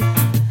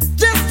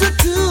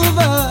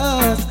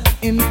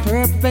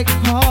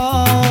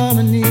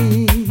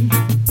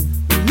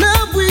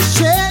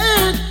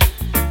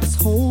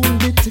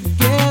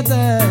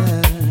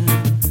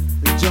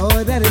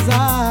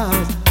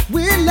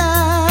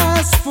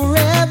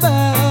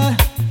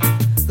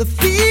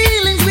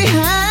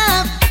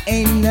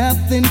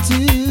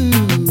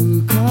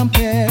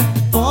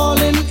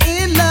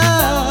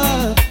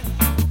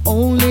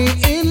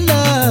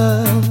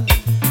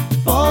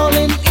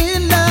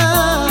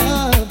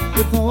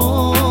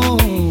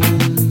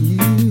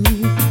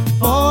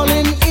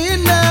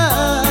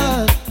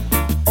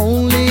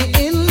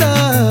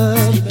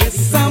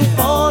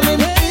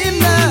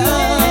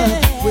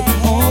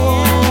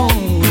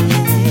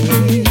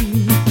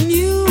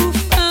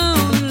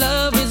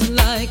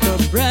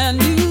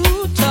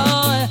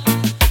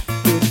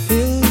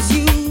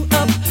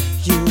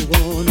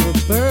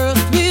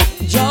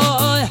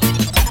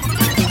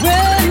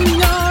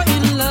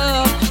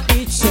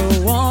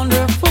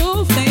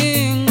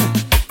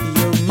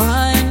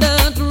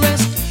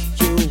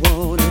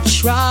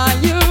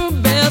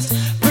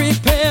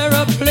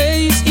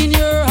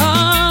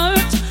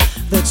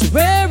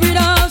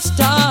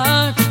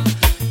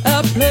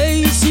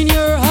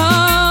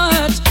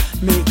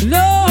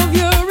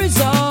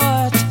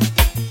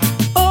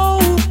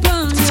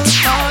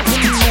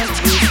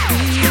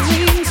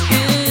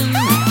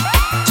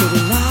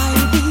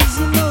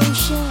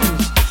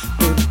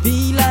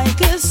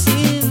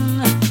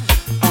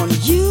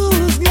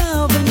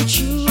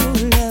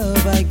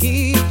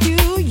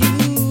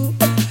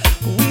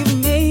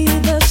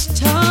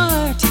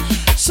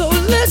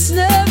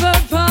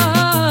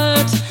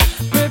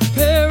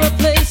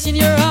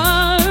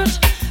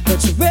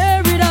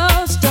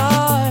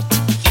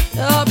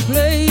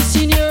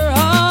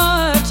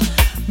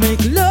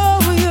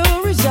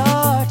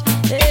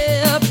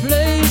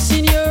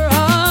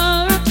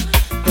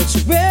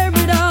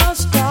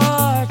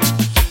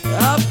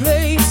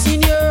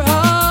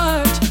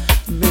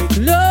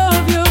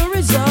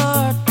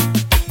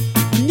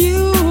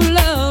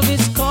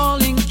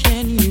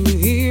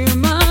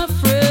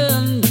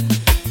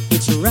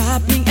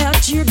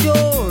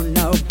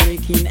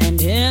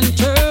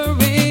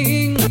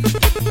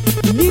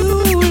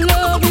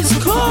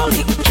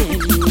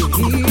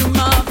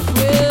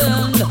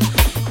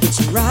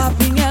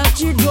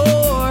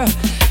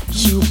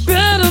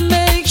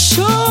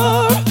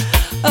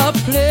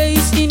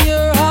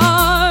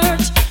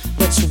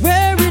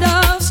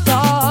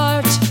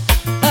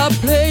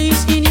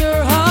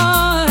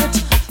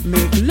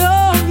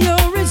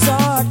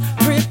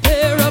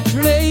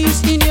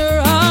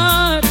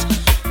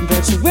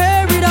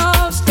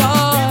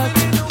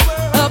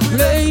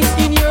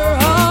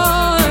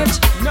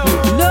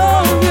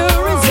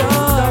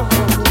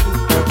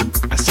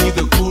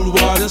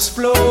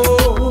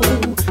 know.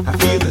 I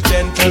feel the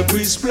gentle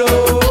breeze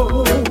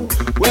blow,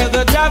 where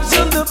the doves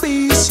and the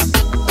bees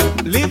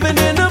living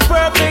in a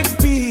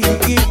perfect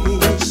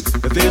peace.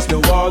 There's no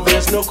war,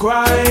 there's no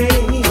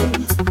crime,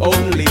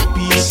 only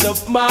peace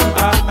of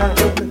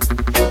mind.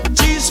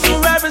 Cheese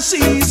forever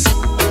cease,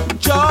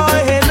 joy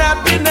and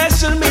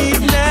happiness will meet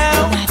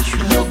now.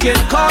 You can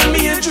call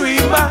me a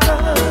dreamer,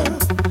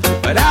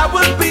 but I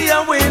will be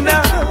a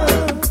winner.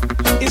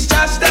 It's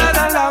just that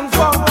I long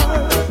for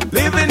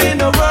living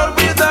in a world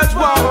without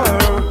war.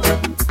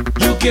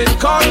 You can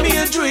call me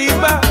a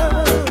dreamer,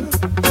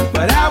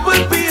 but I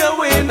will be a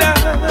winner.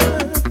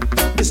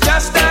 It's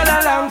just that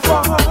I long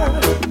for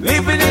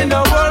living in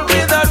a world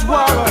without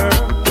war.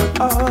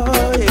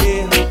 Oh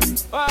yeah,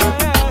 oh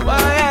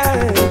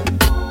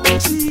yeah.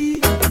 See,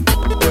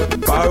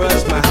 far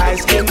as my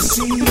eyes can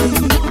see,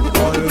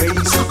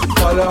 always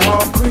follow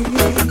our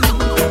creed.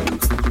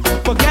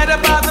 Forget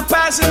about the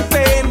past and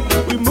pain,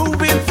 we're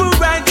moving for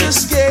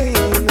righteous gain.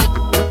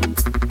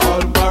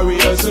 All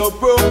barriers are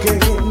broken,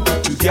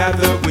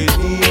 together we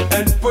kneel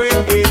and pray.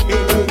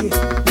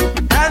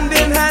 Hand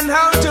in hand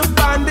out of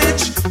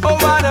bondage, oh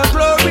what a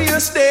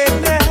glorious day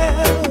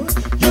now.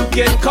 You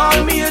can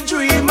call me a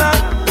dreamer,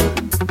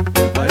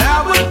 but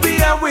I will be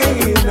a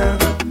winner.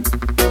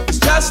 It's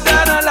just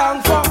that I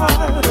long for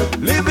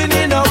living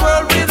in a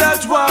world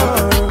without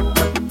war.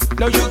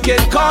 Now you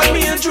can call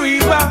me a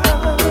dreamer,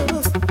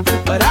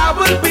 but I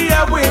will be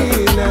a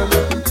winner.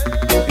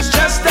 It's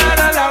just that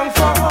I long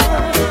for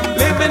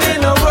living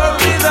in a world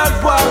without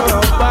war.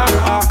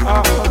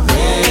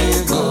 There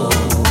you go,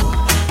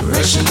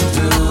 rushing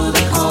through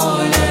the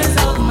corners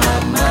of my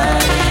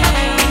mind.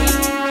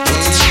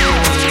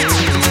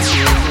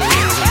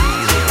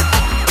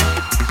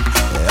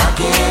 I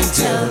can't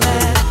tell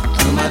that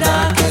through my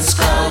darkest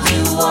cloud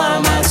you are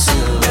my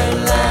silver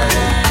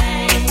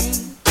line.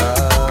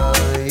 Oh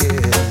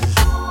yeah.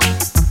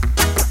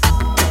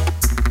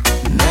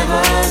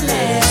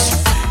 Nevertheless,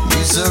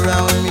 you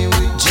surround me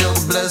with your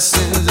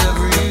blessings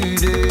every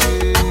day.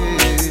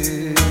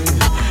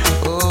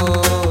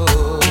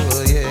 Oh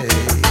yeah.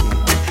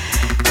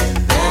 And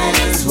that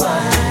is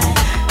why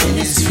in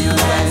these few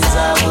lines I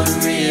would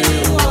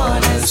really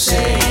wanna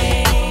say,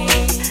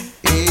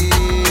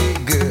 hey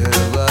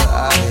girl,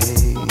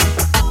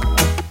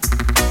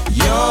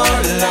 your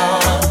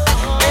love,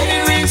 and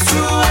it rings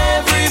through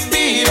every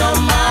beat of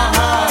my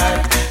heart.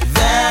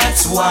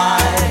 That's why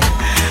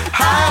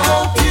I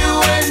hope you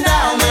and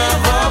I'll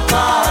never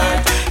part.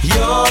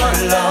 Your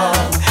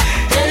love,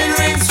 and it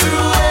rings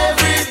through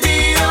every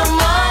beat of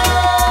my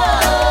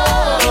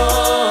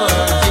heart.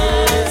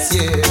 Yes,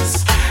 yes,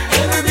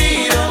 every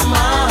beat of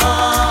my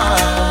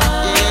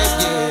heart. Yeah,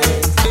 yeah,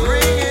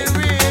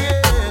 ring,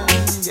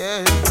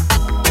 yeah.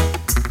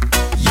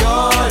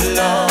 Your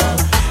love,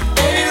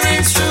 and it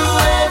rings through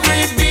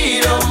every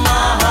beat of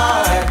my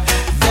heart.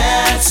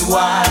 That's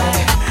why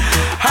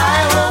I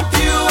hope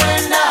you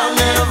and I'll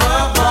never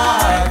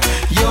part.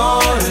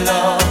 Your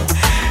love,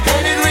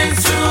 and it rings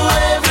through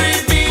every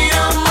beat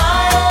of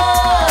my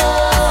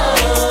heart.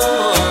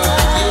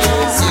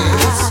 Yes,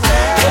 yes,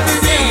 every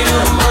beat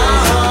of my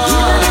heart.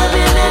 Giving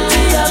helping hand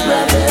to your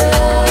brother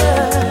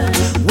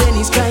when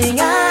he's crying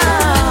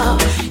out.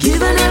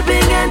 Giving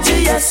helping hand to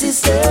your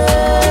sister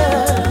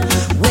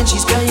when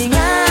she's crying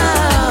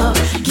out.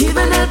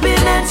 Giving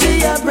helping hand to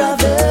your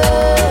brother,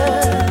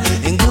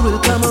 and good will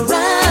come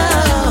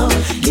around.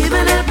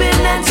 Giving helping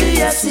hand to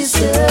your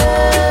sister.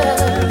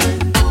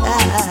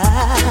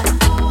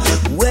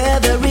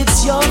 Whether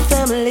it's your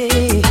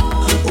family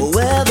or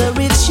whether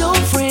it's your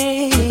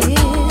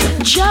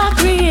friend, Jah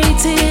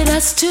created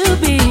us to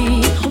be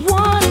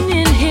one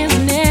in His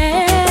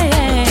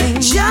name.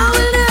 Jah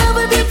will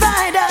never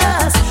divide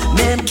us.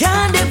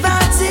 Mankind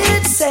divides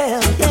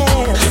itself.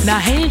 Yes. Now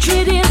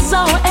hatred is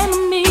our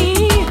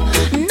enemy,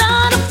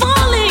 not a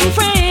falling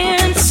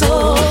friend.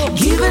 So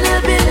Give an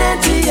helping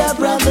hand to your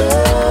brother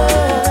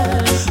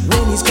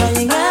when he's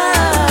crying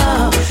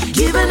out.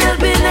 Give an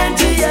helping hand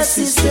to your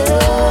sister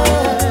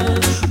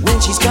when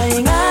she's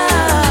crying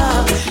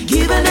out.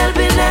 Give an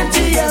helping hand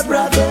to your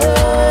brother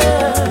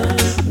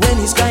when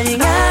he's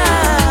crying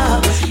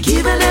out.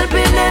 Give an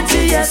helping hand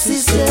to your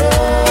sister.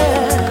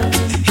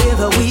 Hear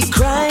the weak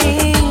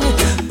crying.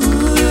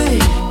 Ooh,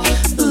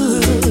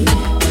 ooh,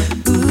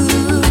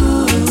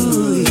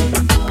 ooh,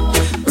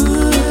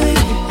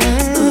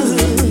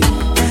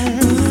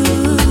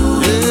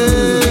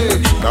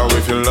 Now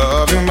if you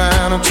love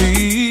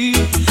humanity,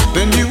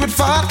 then you would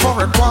fight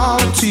for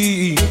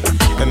equality.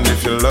 And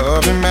if you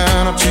love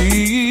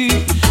humanity,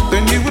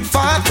 then you would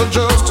fight for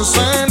justice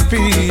and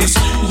peace.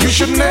 You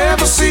should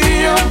never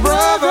see your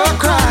brother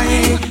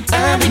crying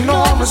and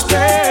ignore his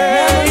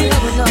pain.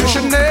 You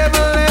should never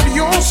let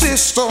your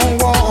sister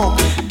walk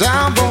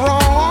down the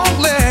wrong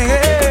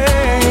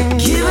lane.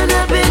 Give an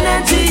helping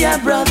hand to your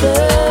brother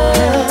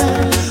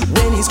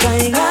when he's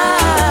crying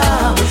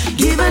out.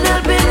 Give an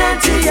helping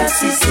hand to your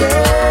sister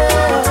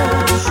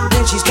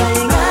when she's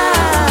crying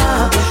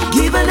out.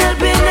 Give an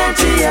helping hand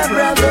to your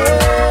brother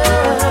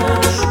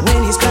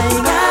when he's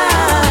crying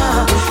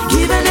out.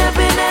 Give an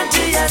helping hand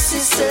to your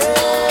sister.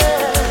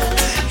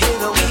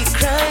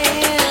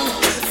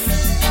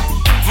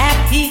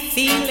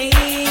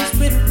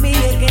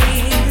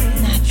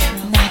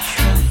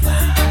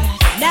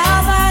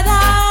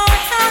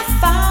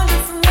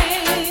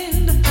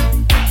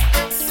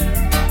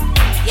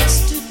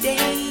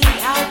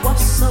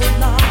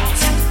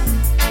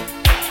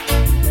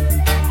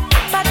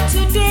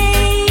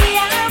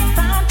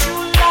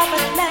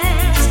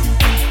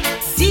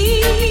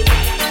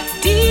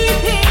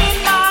 Deep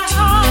in my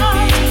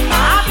heart,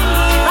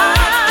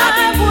 I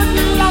believe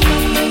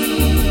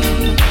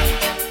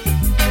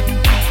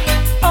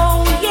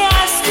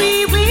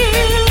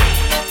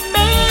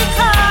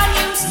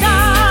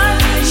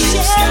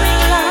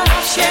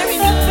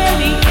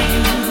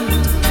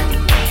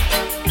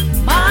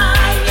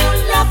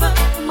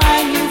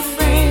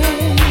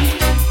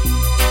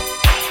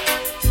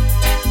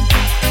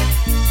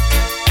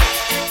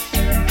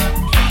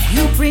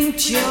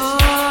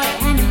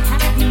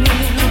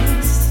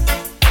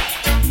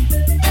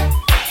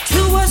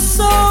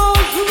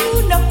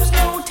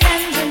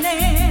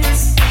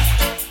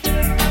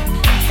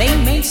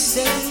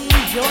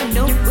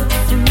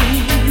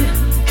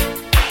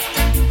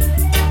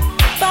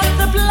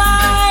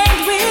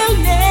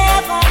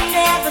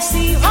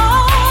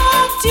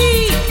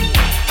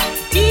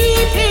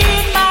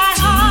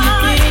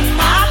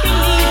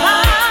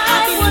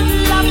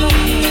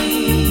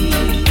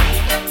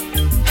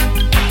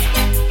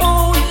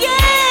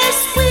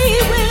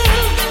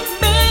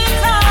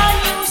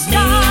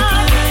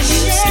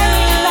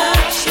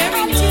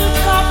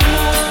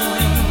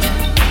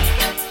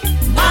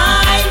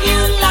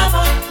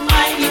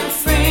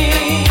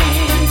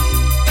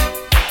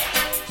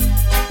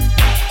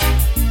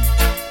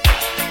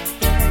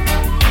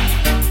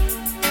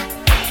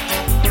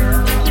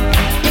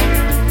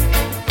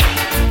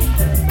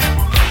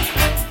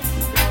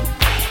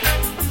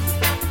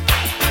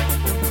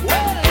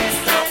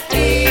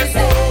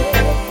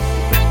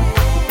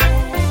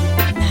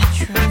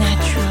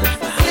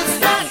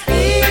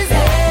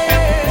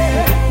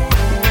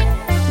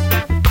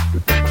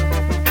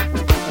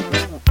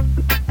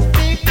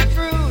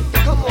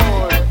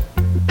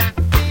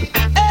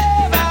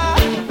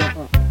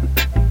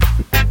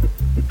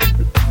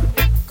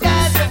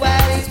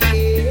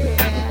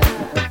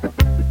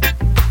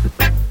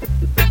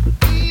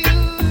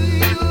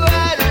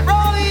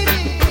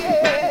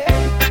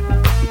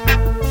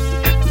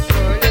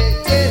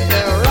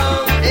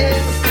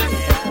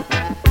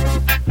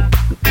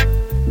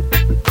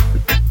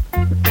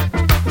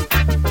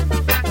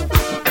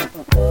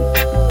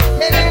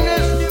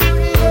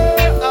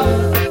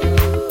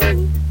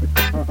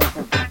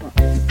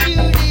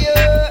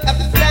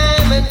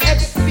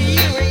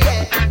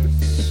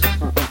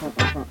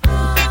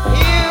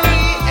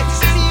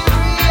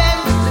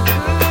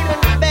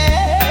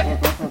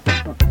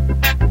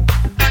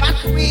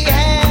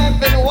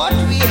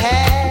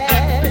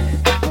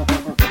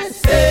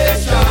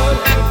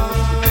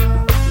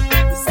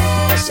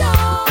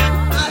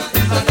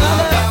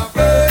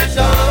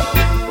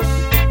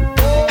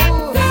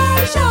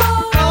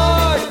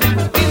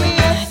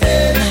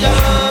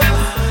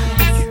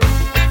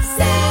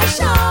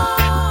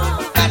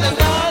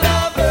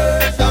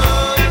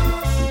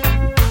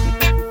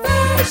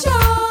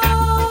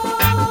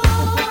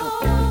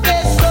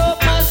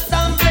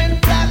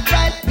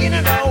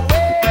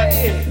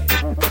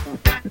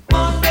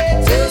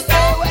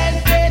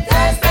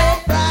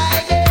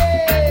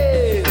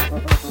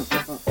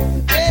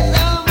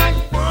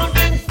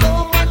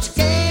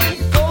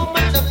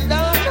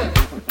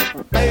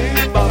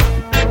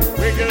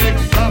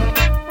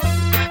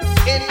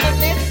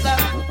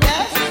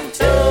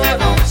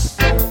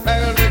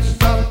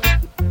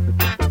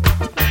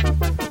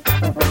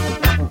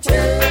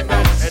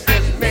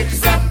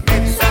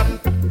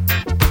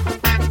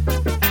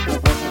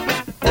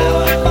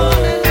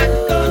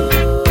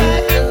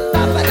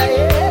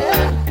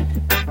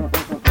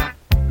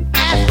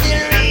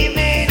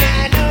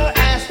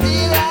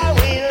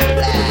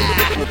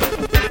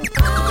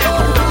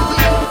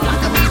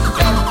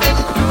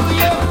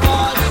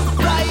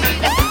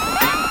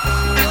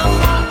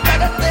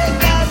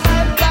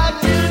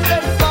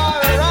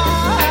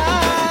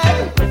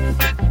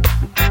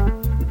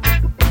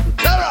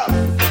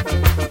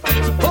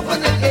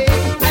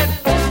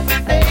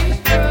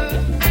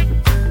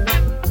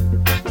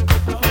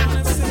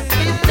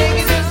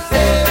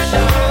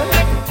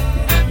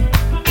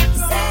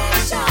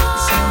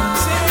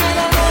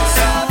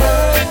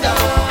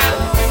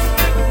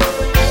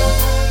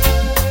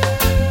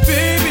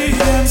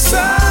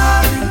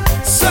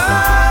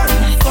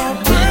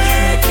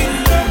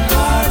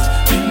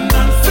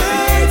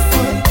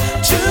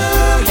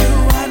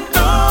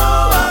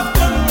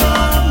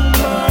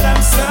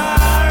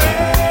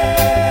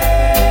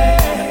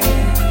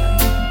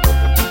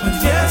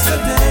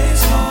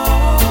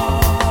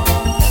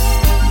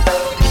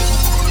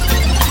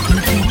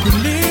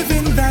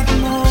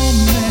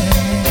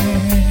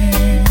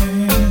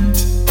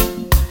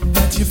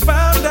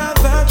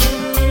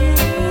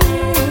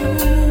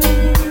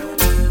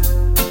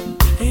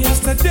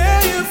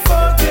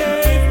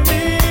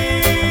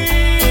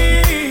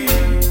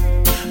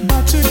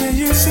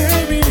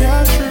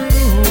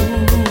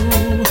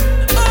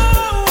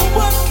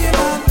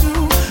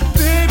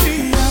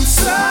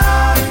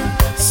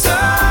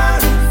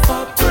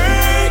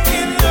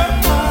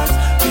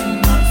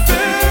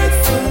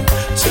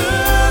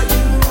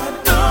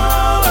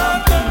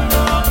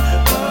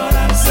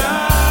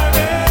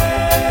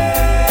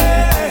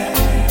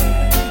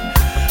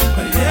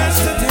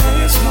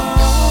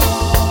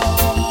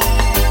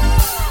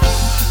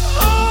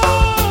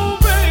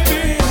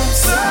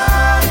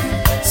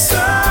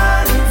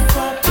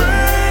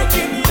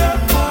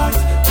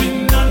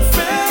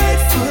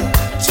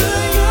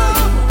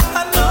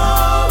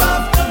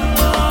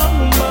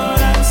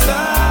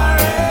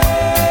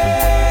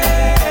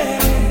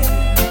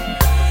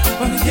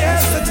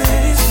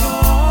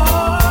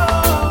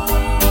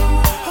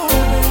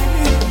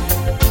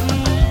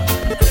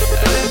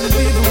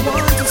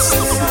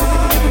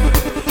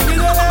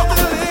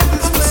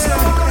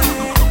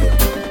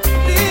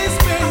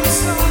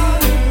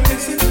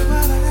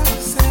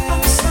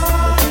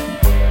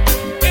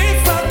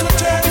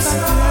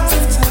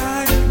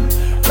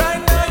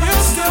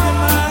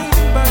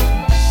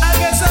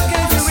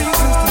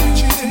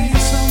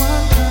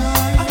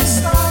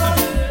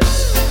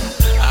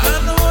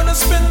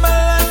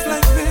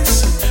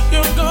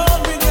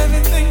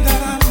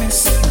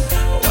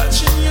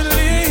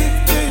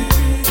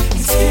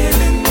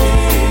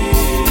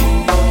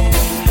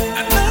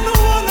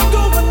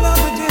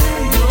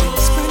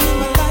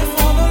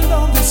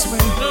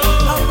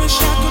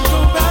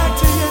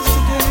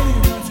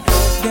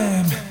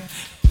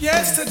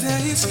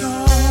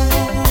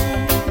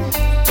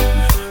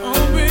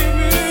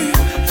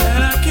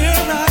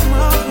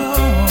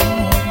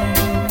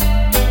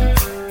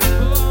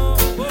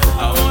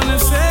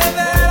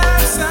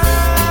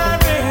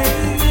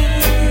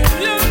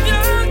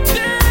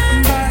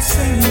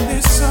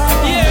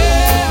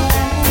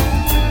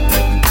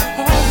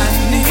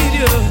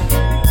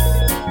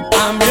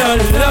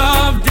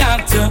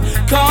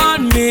Call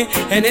me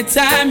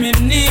anytime you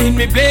need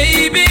me,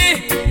 baby.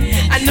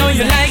 I know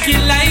you like it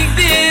like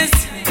this.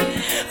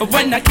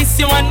 When I kiss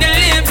you on the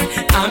lips,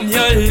 I'm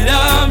your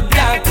love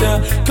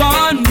doctor.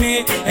 Call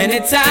me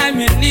anytime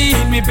you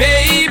need me,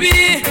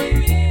 baby.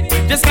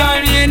 Just call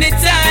me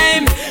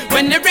anytime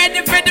when you're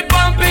ready for the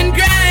bump and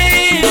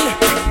grind.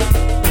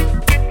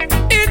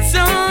 It's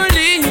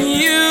only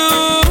you.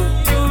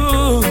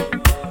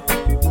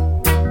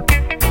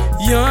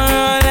 You're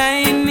all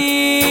I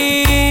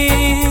need.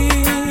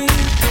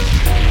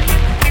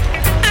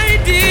 I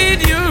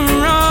did you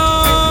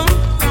wrong,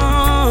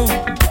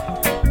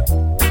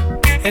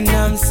 and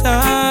I'm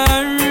sorry.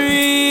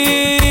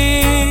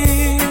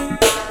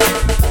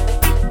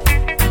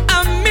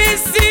 I'm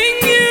missing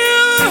you.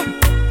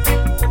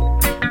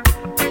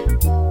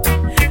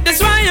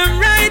 That's why I'm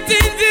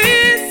writing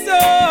this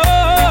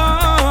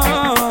song.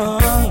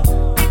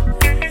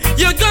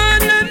 You're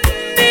gonna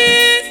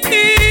need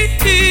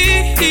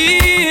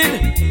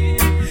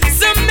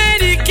some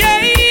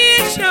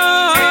medication,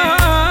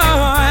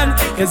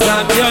 'cause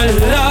I'm your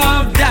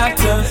love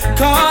doctor.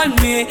 Call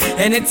me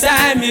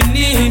anytime you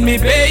need me,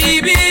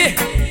 baby.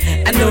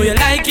 I know you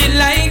like it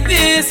like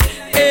this.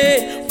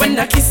 Hey, when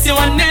I kiss you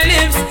on the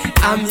lips,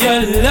 I'm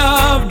your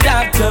love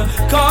doctor.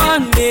 Call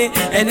me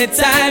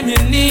anytime you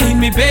need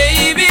me,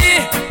 baby.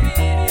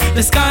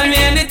 Just call me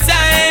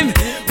anytime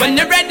when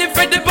you're ready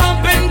for the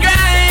bump and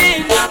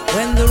grind.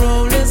 When the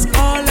roll is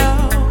call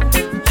out,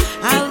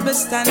 I'll be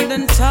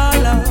standing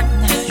taller.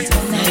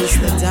 It's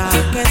the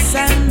darkest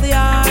and the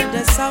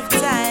hardest of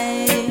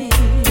times.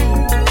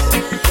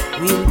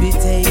 We'll be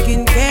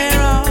taking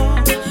care of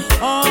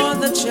all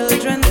the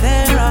children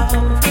thereof.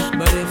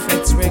 But if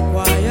it's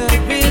required,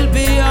 we'll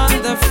be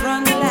on the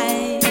front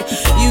line.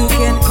 You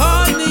can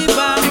call me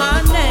by my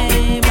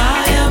name.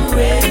 I am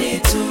ready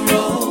to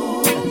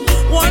roll.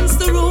 Once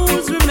the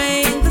rules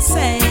remain the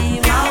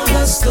same, how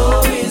the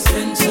story's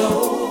been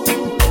told.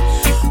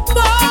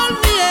 Call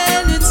me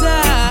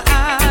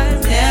anytime,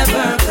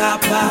 never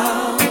cop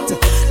out.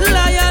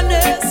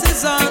 Lioness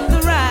is on the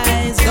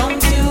rise,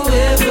 don't you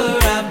ever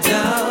have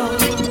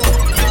doubt.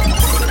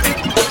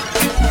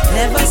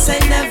 Never say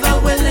never,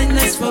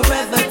 willingness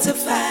forever to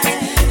fight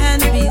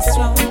and be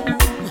strong.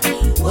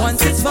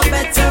 Once it's for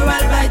better,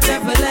 I'll write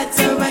every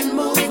letter and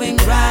moving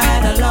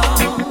right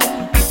along.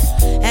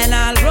 And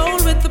I'll roll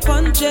with the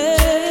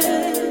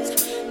punches,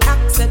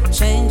 accept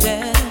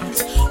changes,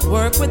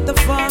 work with the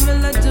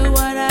formula, do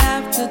what I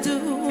have to do,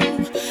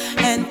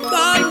 and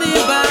call me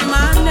by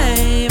my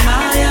name.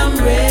 I am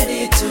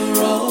ready to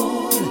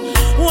roll.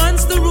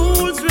 Once the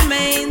rules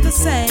remain the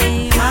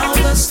same, how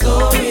the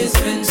story's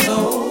been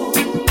told.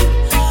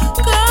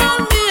 Call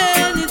me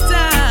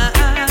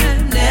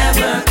anytime,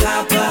 never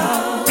cop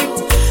out.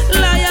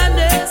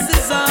 Lioness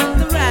is on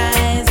the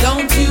rise,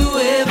 don't you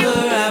ever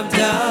have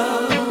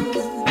doubt.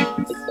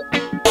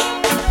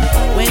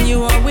 When you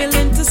are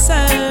willing to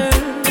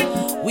serve,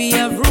 we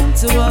have room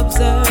to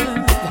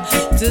observe,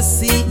 to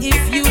see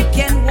if you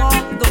can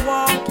walk the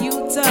walk you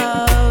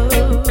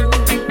told.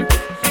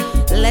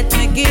 Let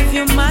me give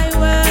you my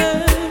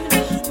word,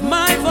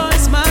 my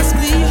voice must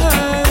be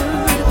heard.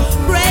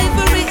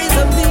 Bravery is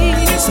a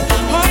piece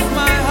of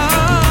my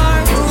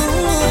heart.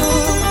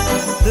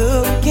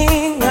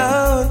 Looking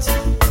out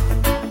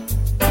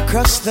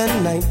across the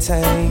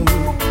nighttime,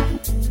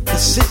 the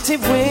city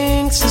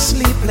winks a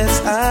sleepless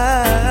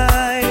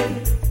eye.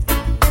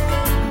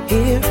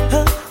 Hear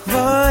her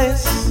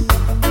voice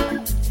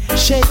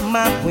shake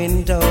my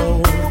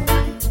window,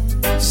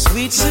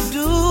 sweet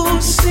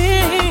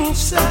seducing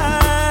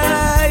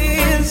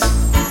sighs.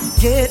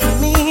 Get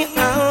me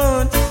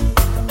out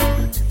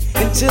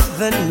into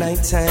the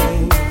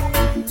nighttime,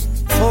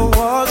 for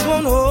walls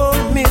won't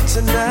hold me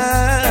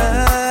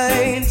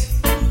tonight.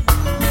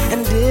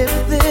 And if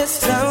this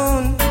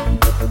town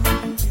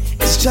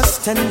is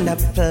just an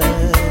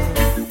apple,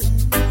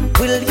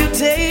 will you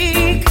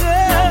take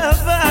a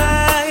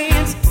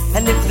bite?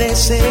 And if they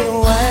say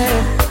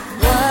why,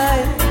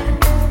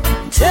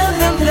 tell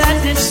them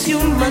that it's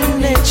human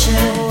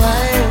nature.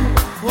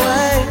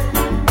 Why?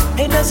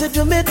 Hey, does it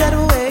do me that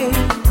way?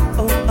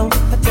 Oh,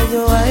 I tell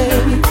you why?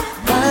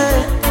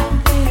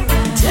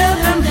 Tell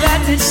them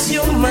that it's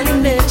human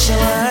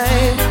nature.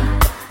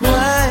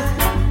 Why?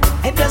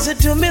 Hey, does it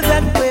do me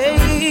that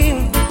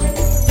way?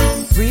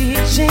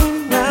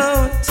 Reaching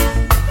out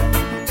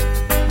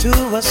to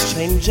a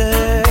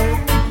stranger,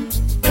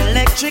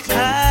 electric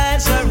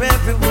eyes are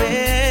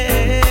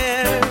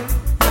everywhere.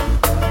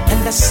 And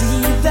I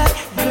see that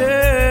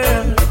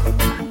girl,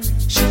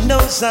 she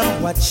knows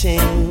I'm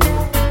watching.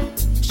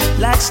 She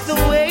likes the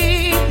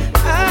way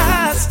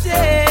I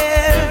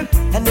stare.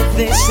 And if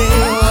they say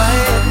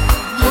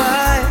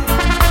why,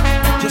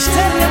 just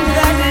tell them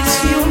that it's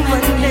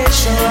human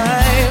nature.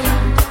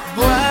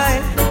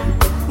 Why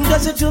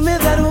does it do me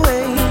that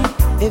way?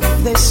 If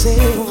they say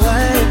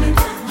why,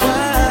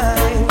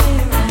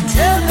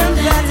 tell them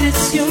that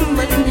it's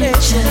human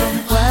nature.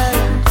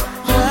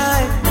 Why,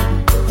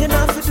 you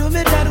know if you do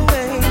me that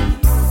way.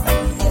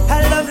 I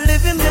love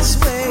living this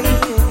way.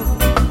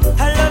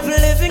 I love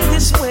living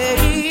this way.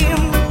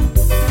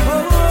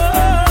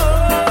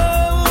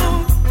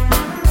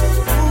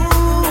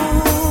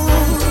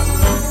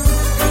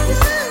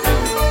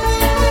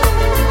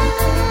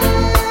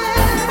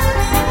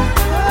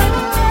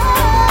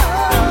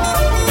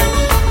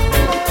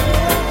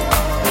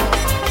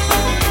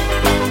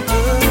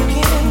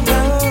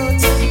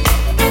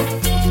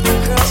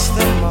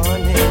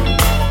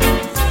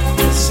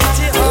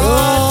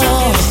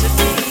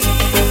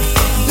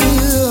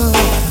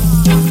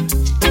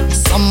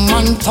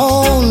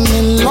 told me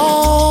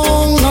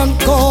long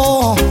ago,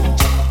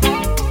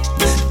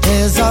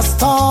 there's a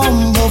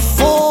storm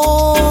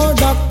before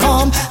the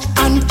calm,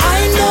 and I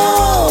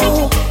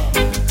know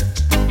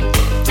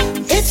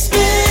it's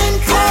been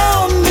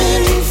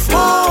coming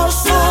for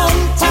some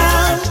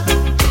time.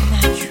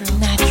 Natural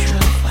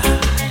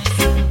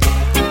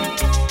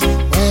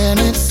When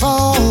it's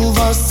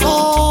over, so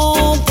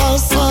the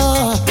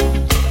sun,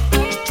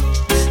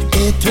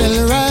 it will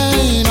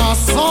rain a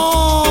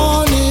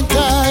sunny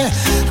day.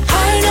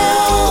 I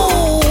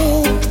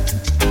know,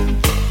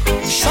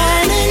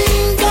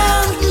 shining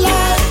down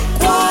like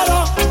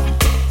water,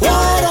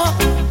 water,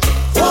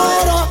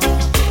 water.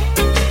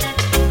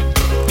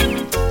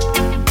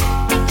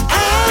 I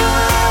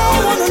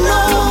wanna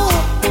know,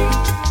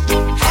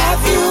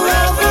 have you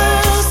ever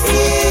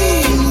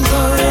seen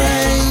the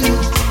rain?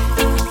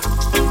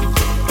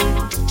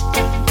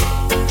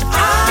 I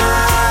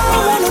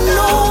wanna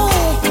know,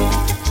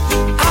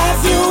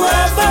 have you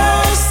ever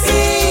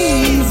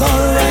seen the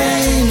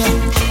rain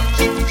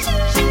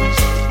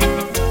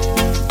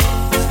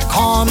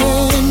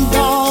coming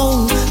down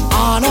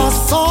on a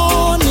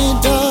sunny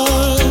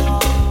day?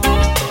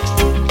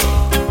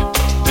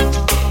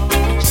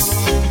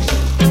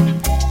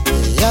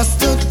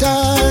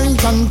 Yesterday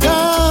and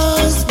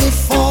days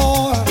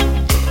before,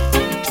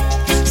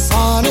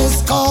 sun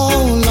is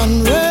cold and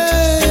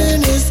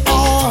rain is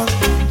hard.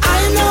 I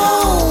know,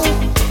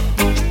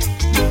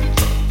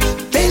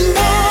 been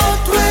that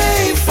way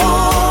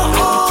for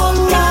all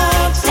my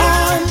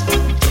time.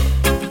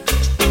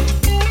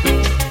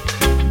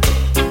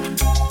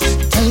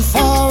 Till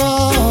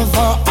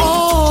forever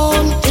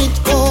on it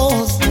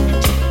goes,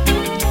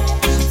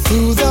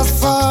 through the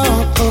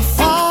circle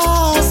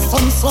fast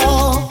and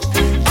slow.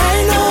 I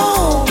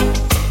know,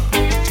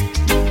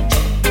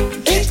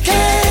 it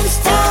can't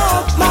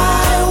stop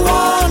my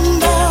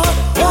wonder,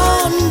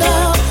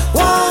 wonder,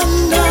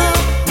 wonder.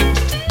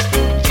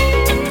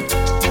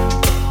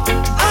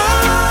 I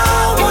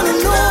wanna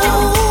know,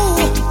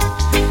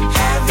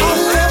 have you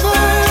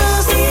ever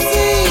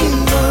seen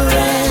the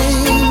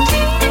rain?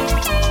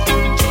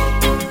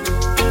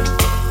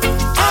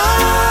 I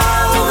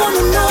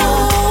wanna know,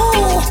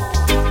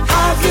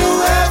 have you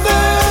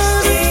ever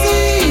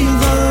seen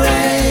the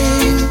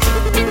rain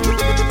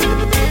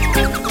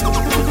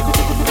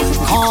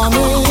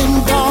coming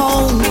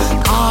down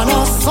on a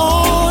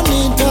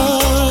sunny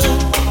day?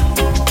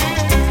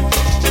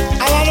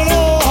 I wanna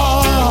know,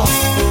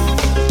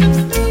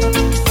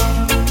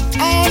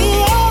 have you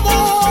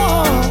ever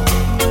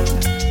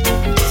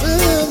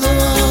seen the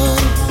rain?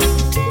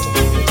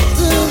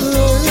 Seen the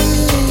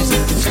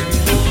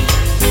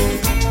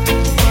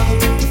rain?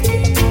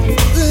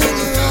 Seen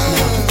the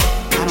rain?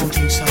 I don't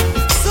think so.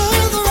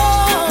 Seen the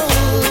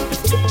rain?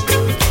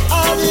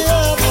 Have you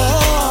ever?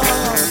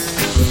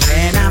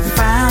 When I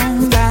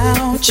found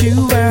out you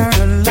were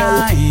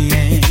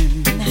lying,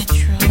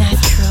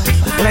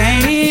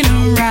 playing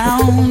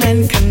around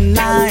and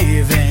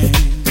conniving,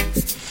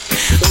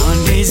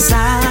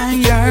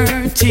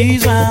 undesired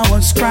tears I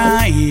was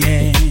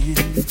crying,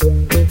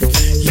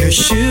 your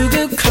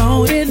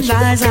sugar-coated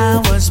lies I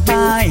was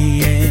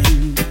buying.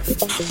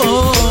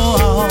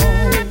 Oh,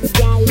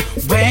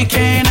 where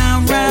can I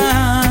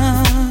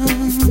run?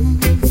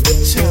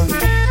 Tell me,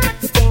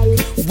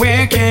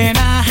 where can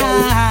I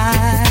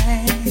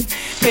hide?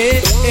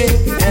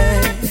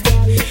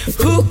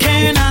 Who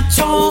can I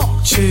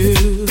talk to?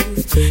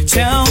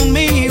 Tell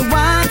me,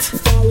 what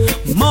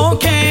more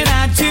can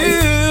I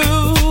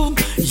do?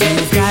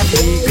 You've got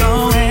me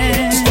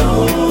going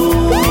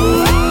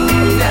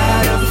stoned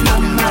out of my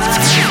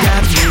mind. You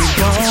got me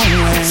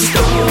going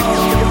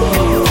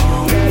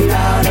stoned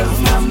out of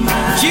my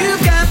mind. You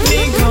got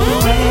me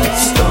going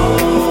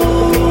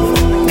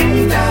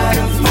stoned out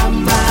of my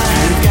mind.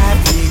 You got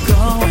me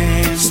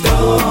going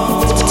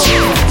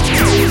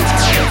stoned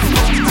out of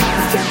my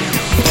mind.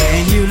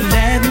 When you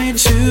led me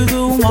to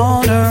the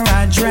water, I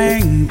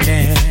drank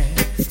it,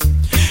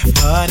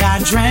 but I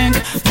drank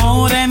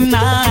more than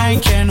I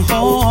can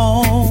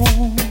hold.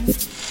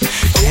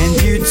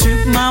 And you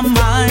took my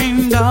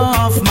mind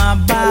off my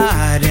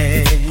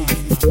body,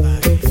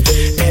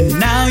 and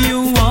now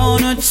you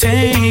wanna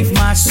take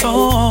my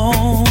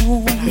soul.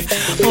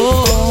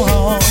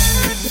 Oh,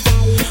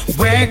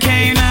 where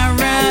can I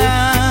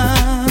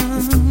run?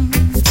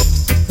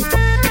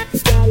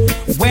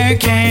 Where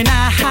can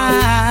I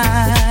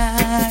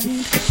hide?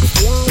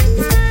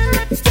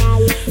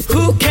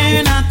 Who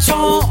can I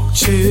talk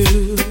to?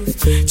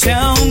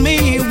 Tell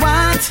me,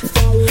 what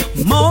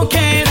more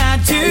can I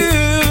do?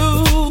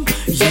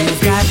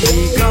 You've got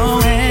me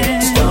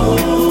going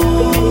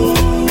stoned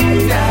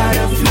out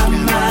of my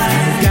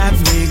mind. You've got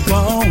me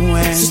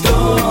going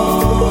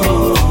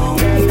stoned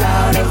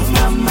out of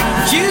my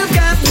mind. You've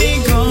got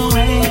me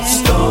going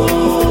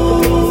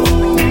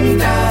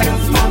stoned out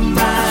of my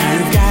mind.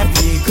 You've got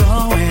me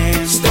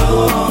going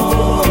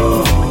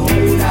stoned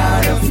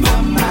out of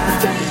my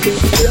mind.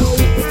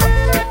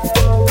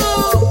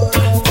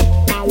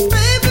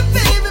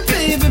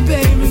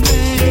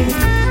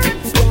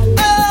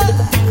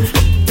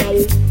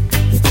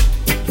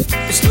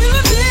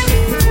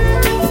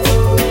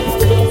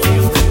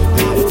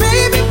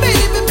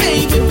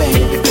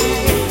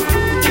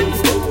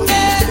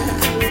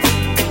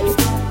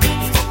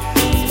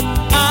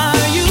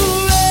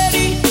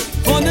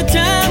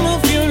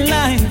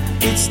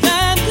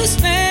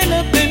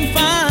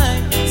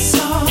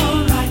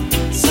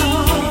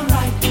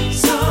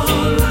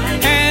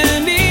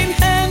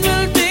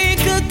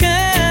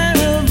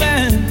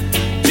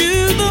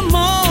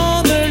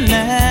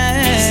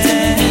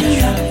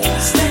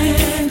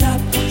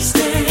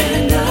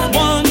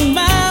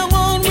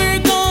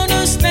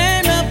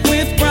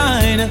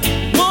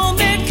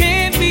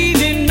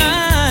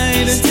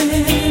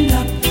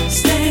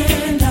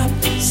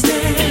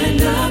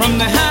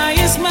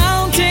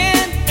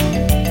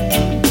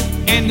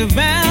 in the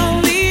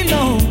valley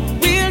low,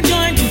 we'll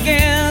join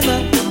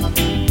together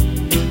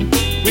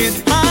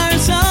with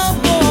hearts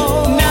of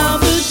gold. Now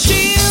the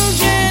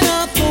children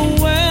of the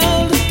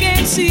world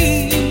can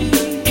see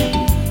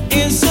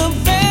it's a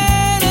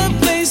better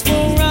place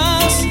for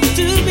us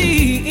to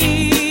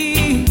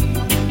be.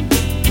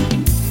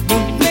 The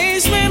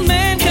place where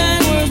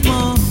mankind was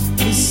born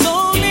is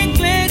so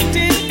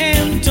neglected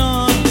and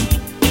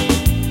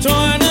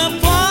torn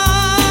apart.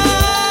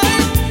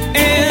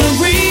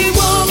 Every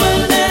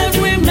woman,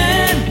 every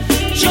man,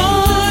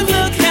 join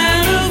the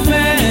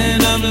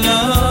caravan of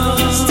love.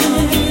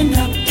 Stand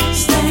up,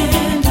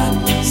 stand up,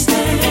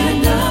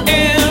 stand up.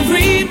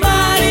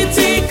 Everybody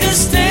take a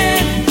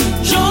stand.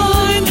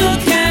 Join the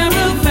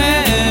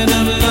caravan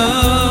of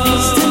love.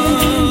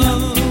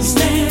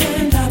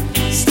 Stand up,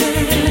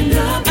 stand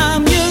up.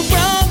 I'm your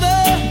brother.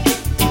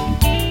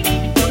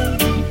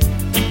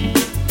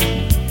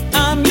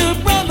 I'm your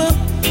brother.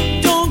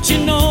 Don't you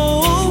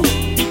know?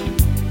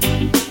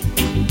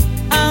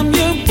 I'm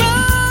your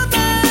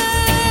brother.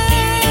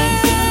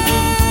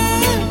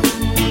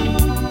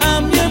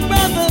 I'm your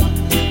brother.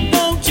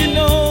 Don't you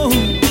know?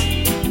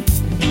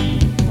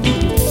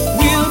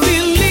 We'll be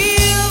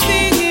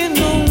living in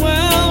the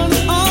world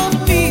of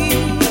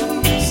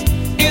peace,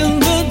 in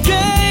the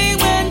day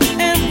when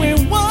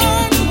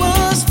everyone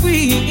was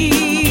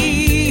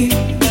free.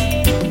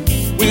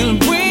 We'll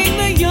bring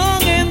the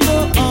young and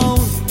the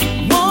old.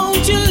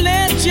 Won't you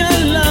let your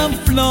love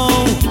flow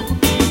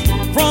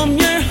from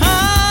your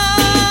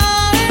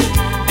heart?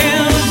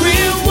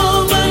 Every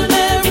woman,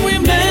 every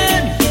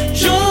man,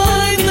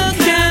 join the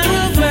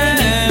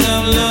caravan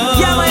of love.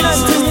 Yeah, my name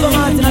is Critical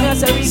Martin, I'm here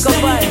to Rico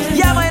Vibes.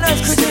 Yeah, my name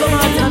is Critical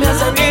Martin, I'm here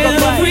to Rico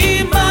Vibes.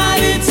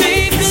 Everybody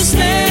take a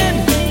stand.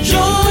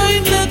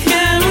 Join the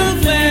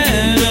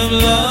caravan of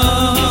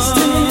love.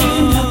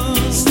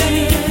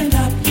 Stand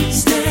up,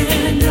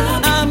 stand up.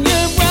 I'm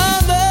your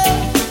brother.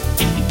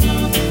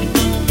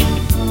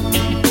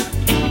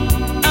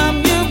 I'm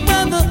your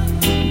brother.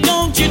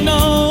 Don't you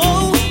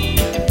know?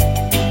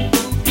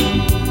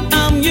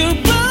 I'm your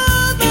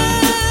brother.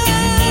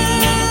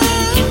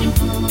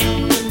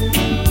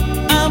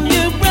 I'm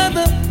your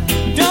brother.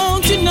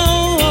 Don't you know?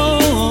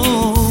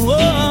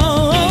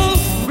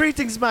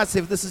 Greetings,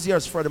 massive. This is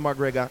yours, Freddie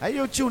McGregor. And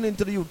you're tuned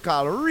into the youth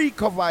called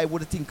Rico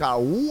with a thing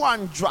called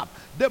One Drop.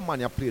 Them man,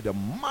 you play the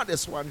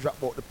maddest one drop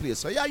about the place.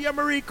 So yeah, yeah,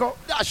 Rico,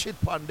 dash it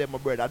pon them, my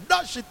brother.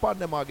 Dash it pon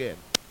them again.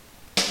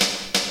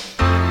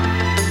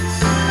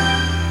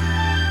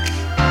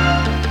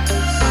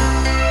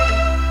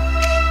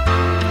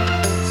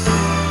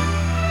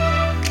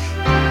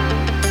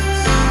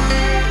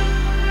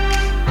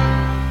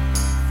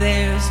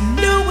 There's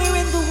nowhere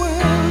in the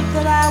world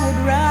that I would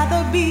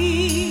rather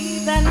be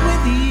than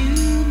with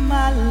you,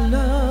 my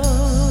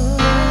love.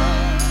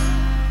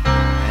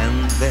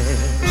 And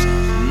there's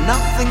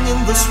nothing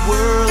in this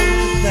world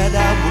that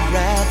I would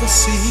rather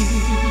see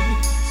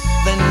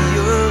than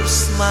your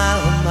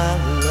smile, my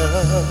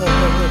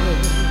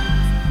love.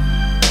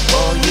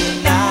 For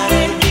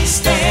united we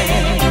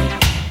stand,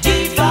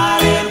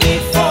 divided we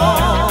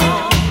fall.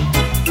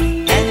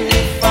 And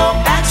if our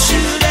backs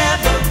should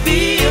ever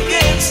be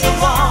against the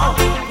wall,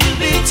 we'll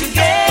be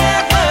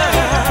together,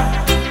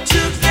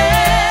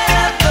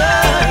 together,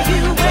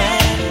 you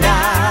and I.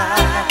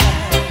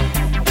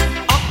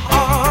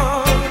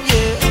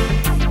 Yeah.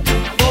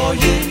 For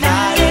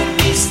united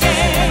we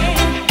stand,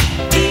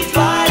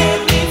 divided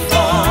we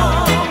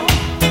fall.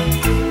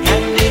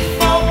 And if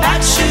our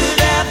backs should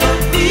ever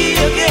be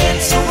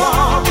against the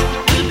wall,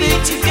 we'll be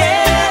together.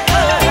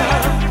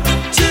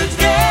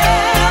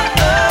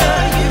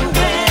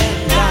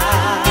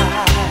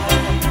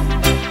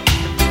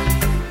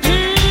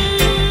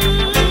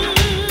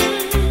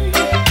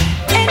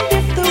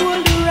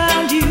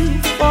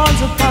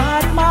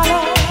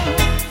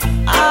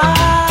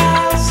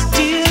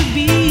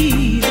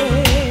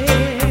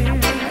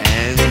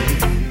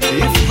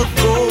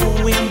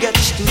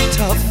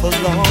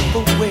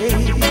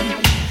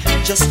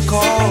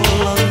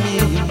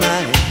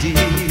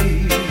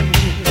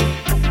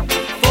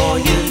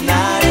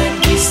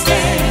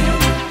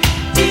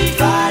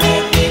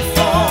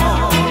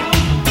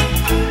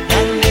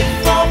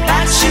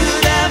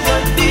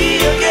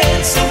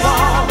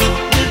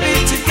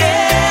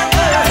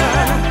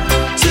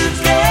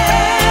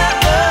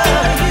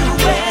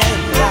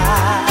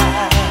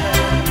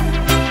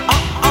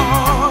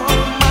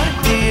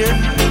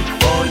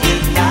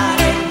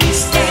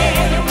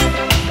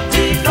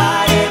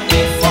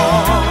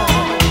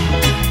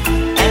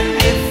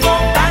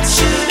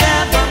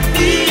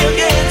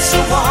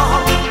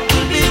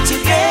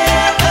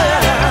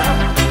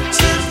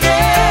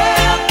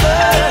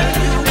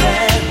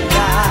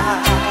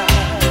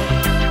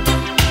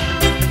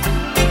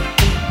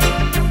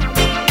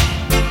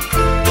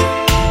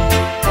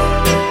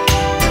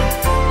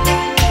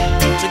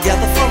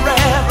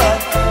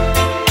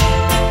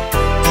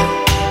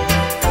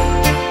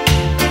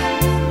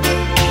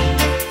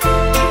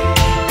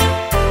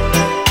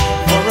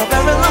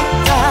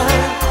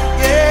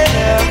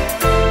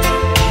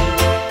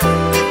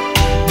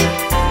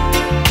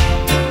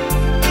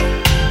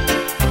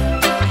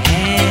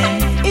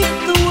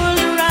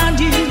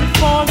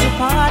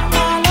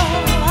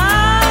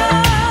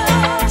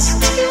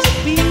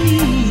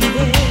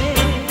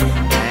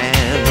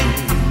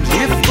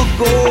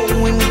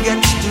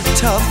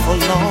 tough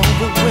along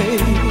the way,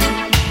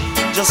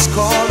 just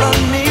call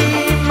on me,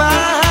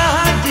 my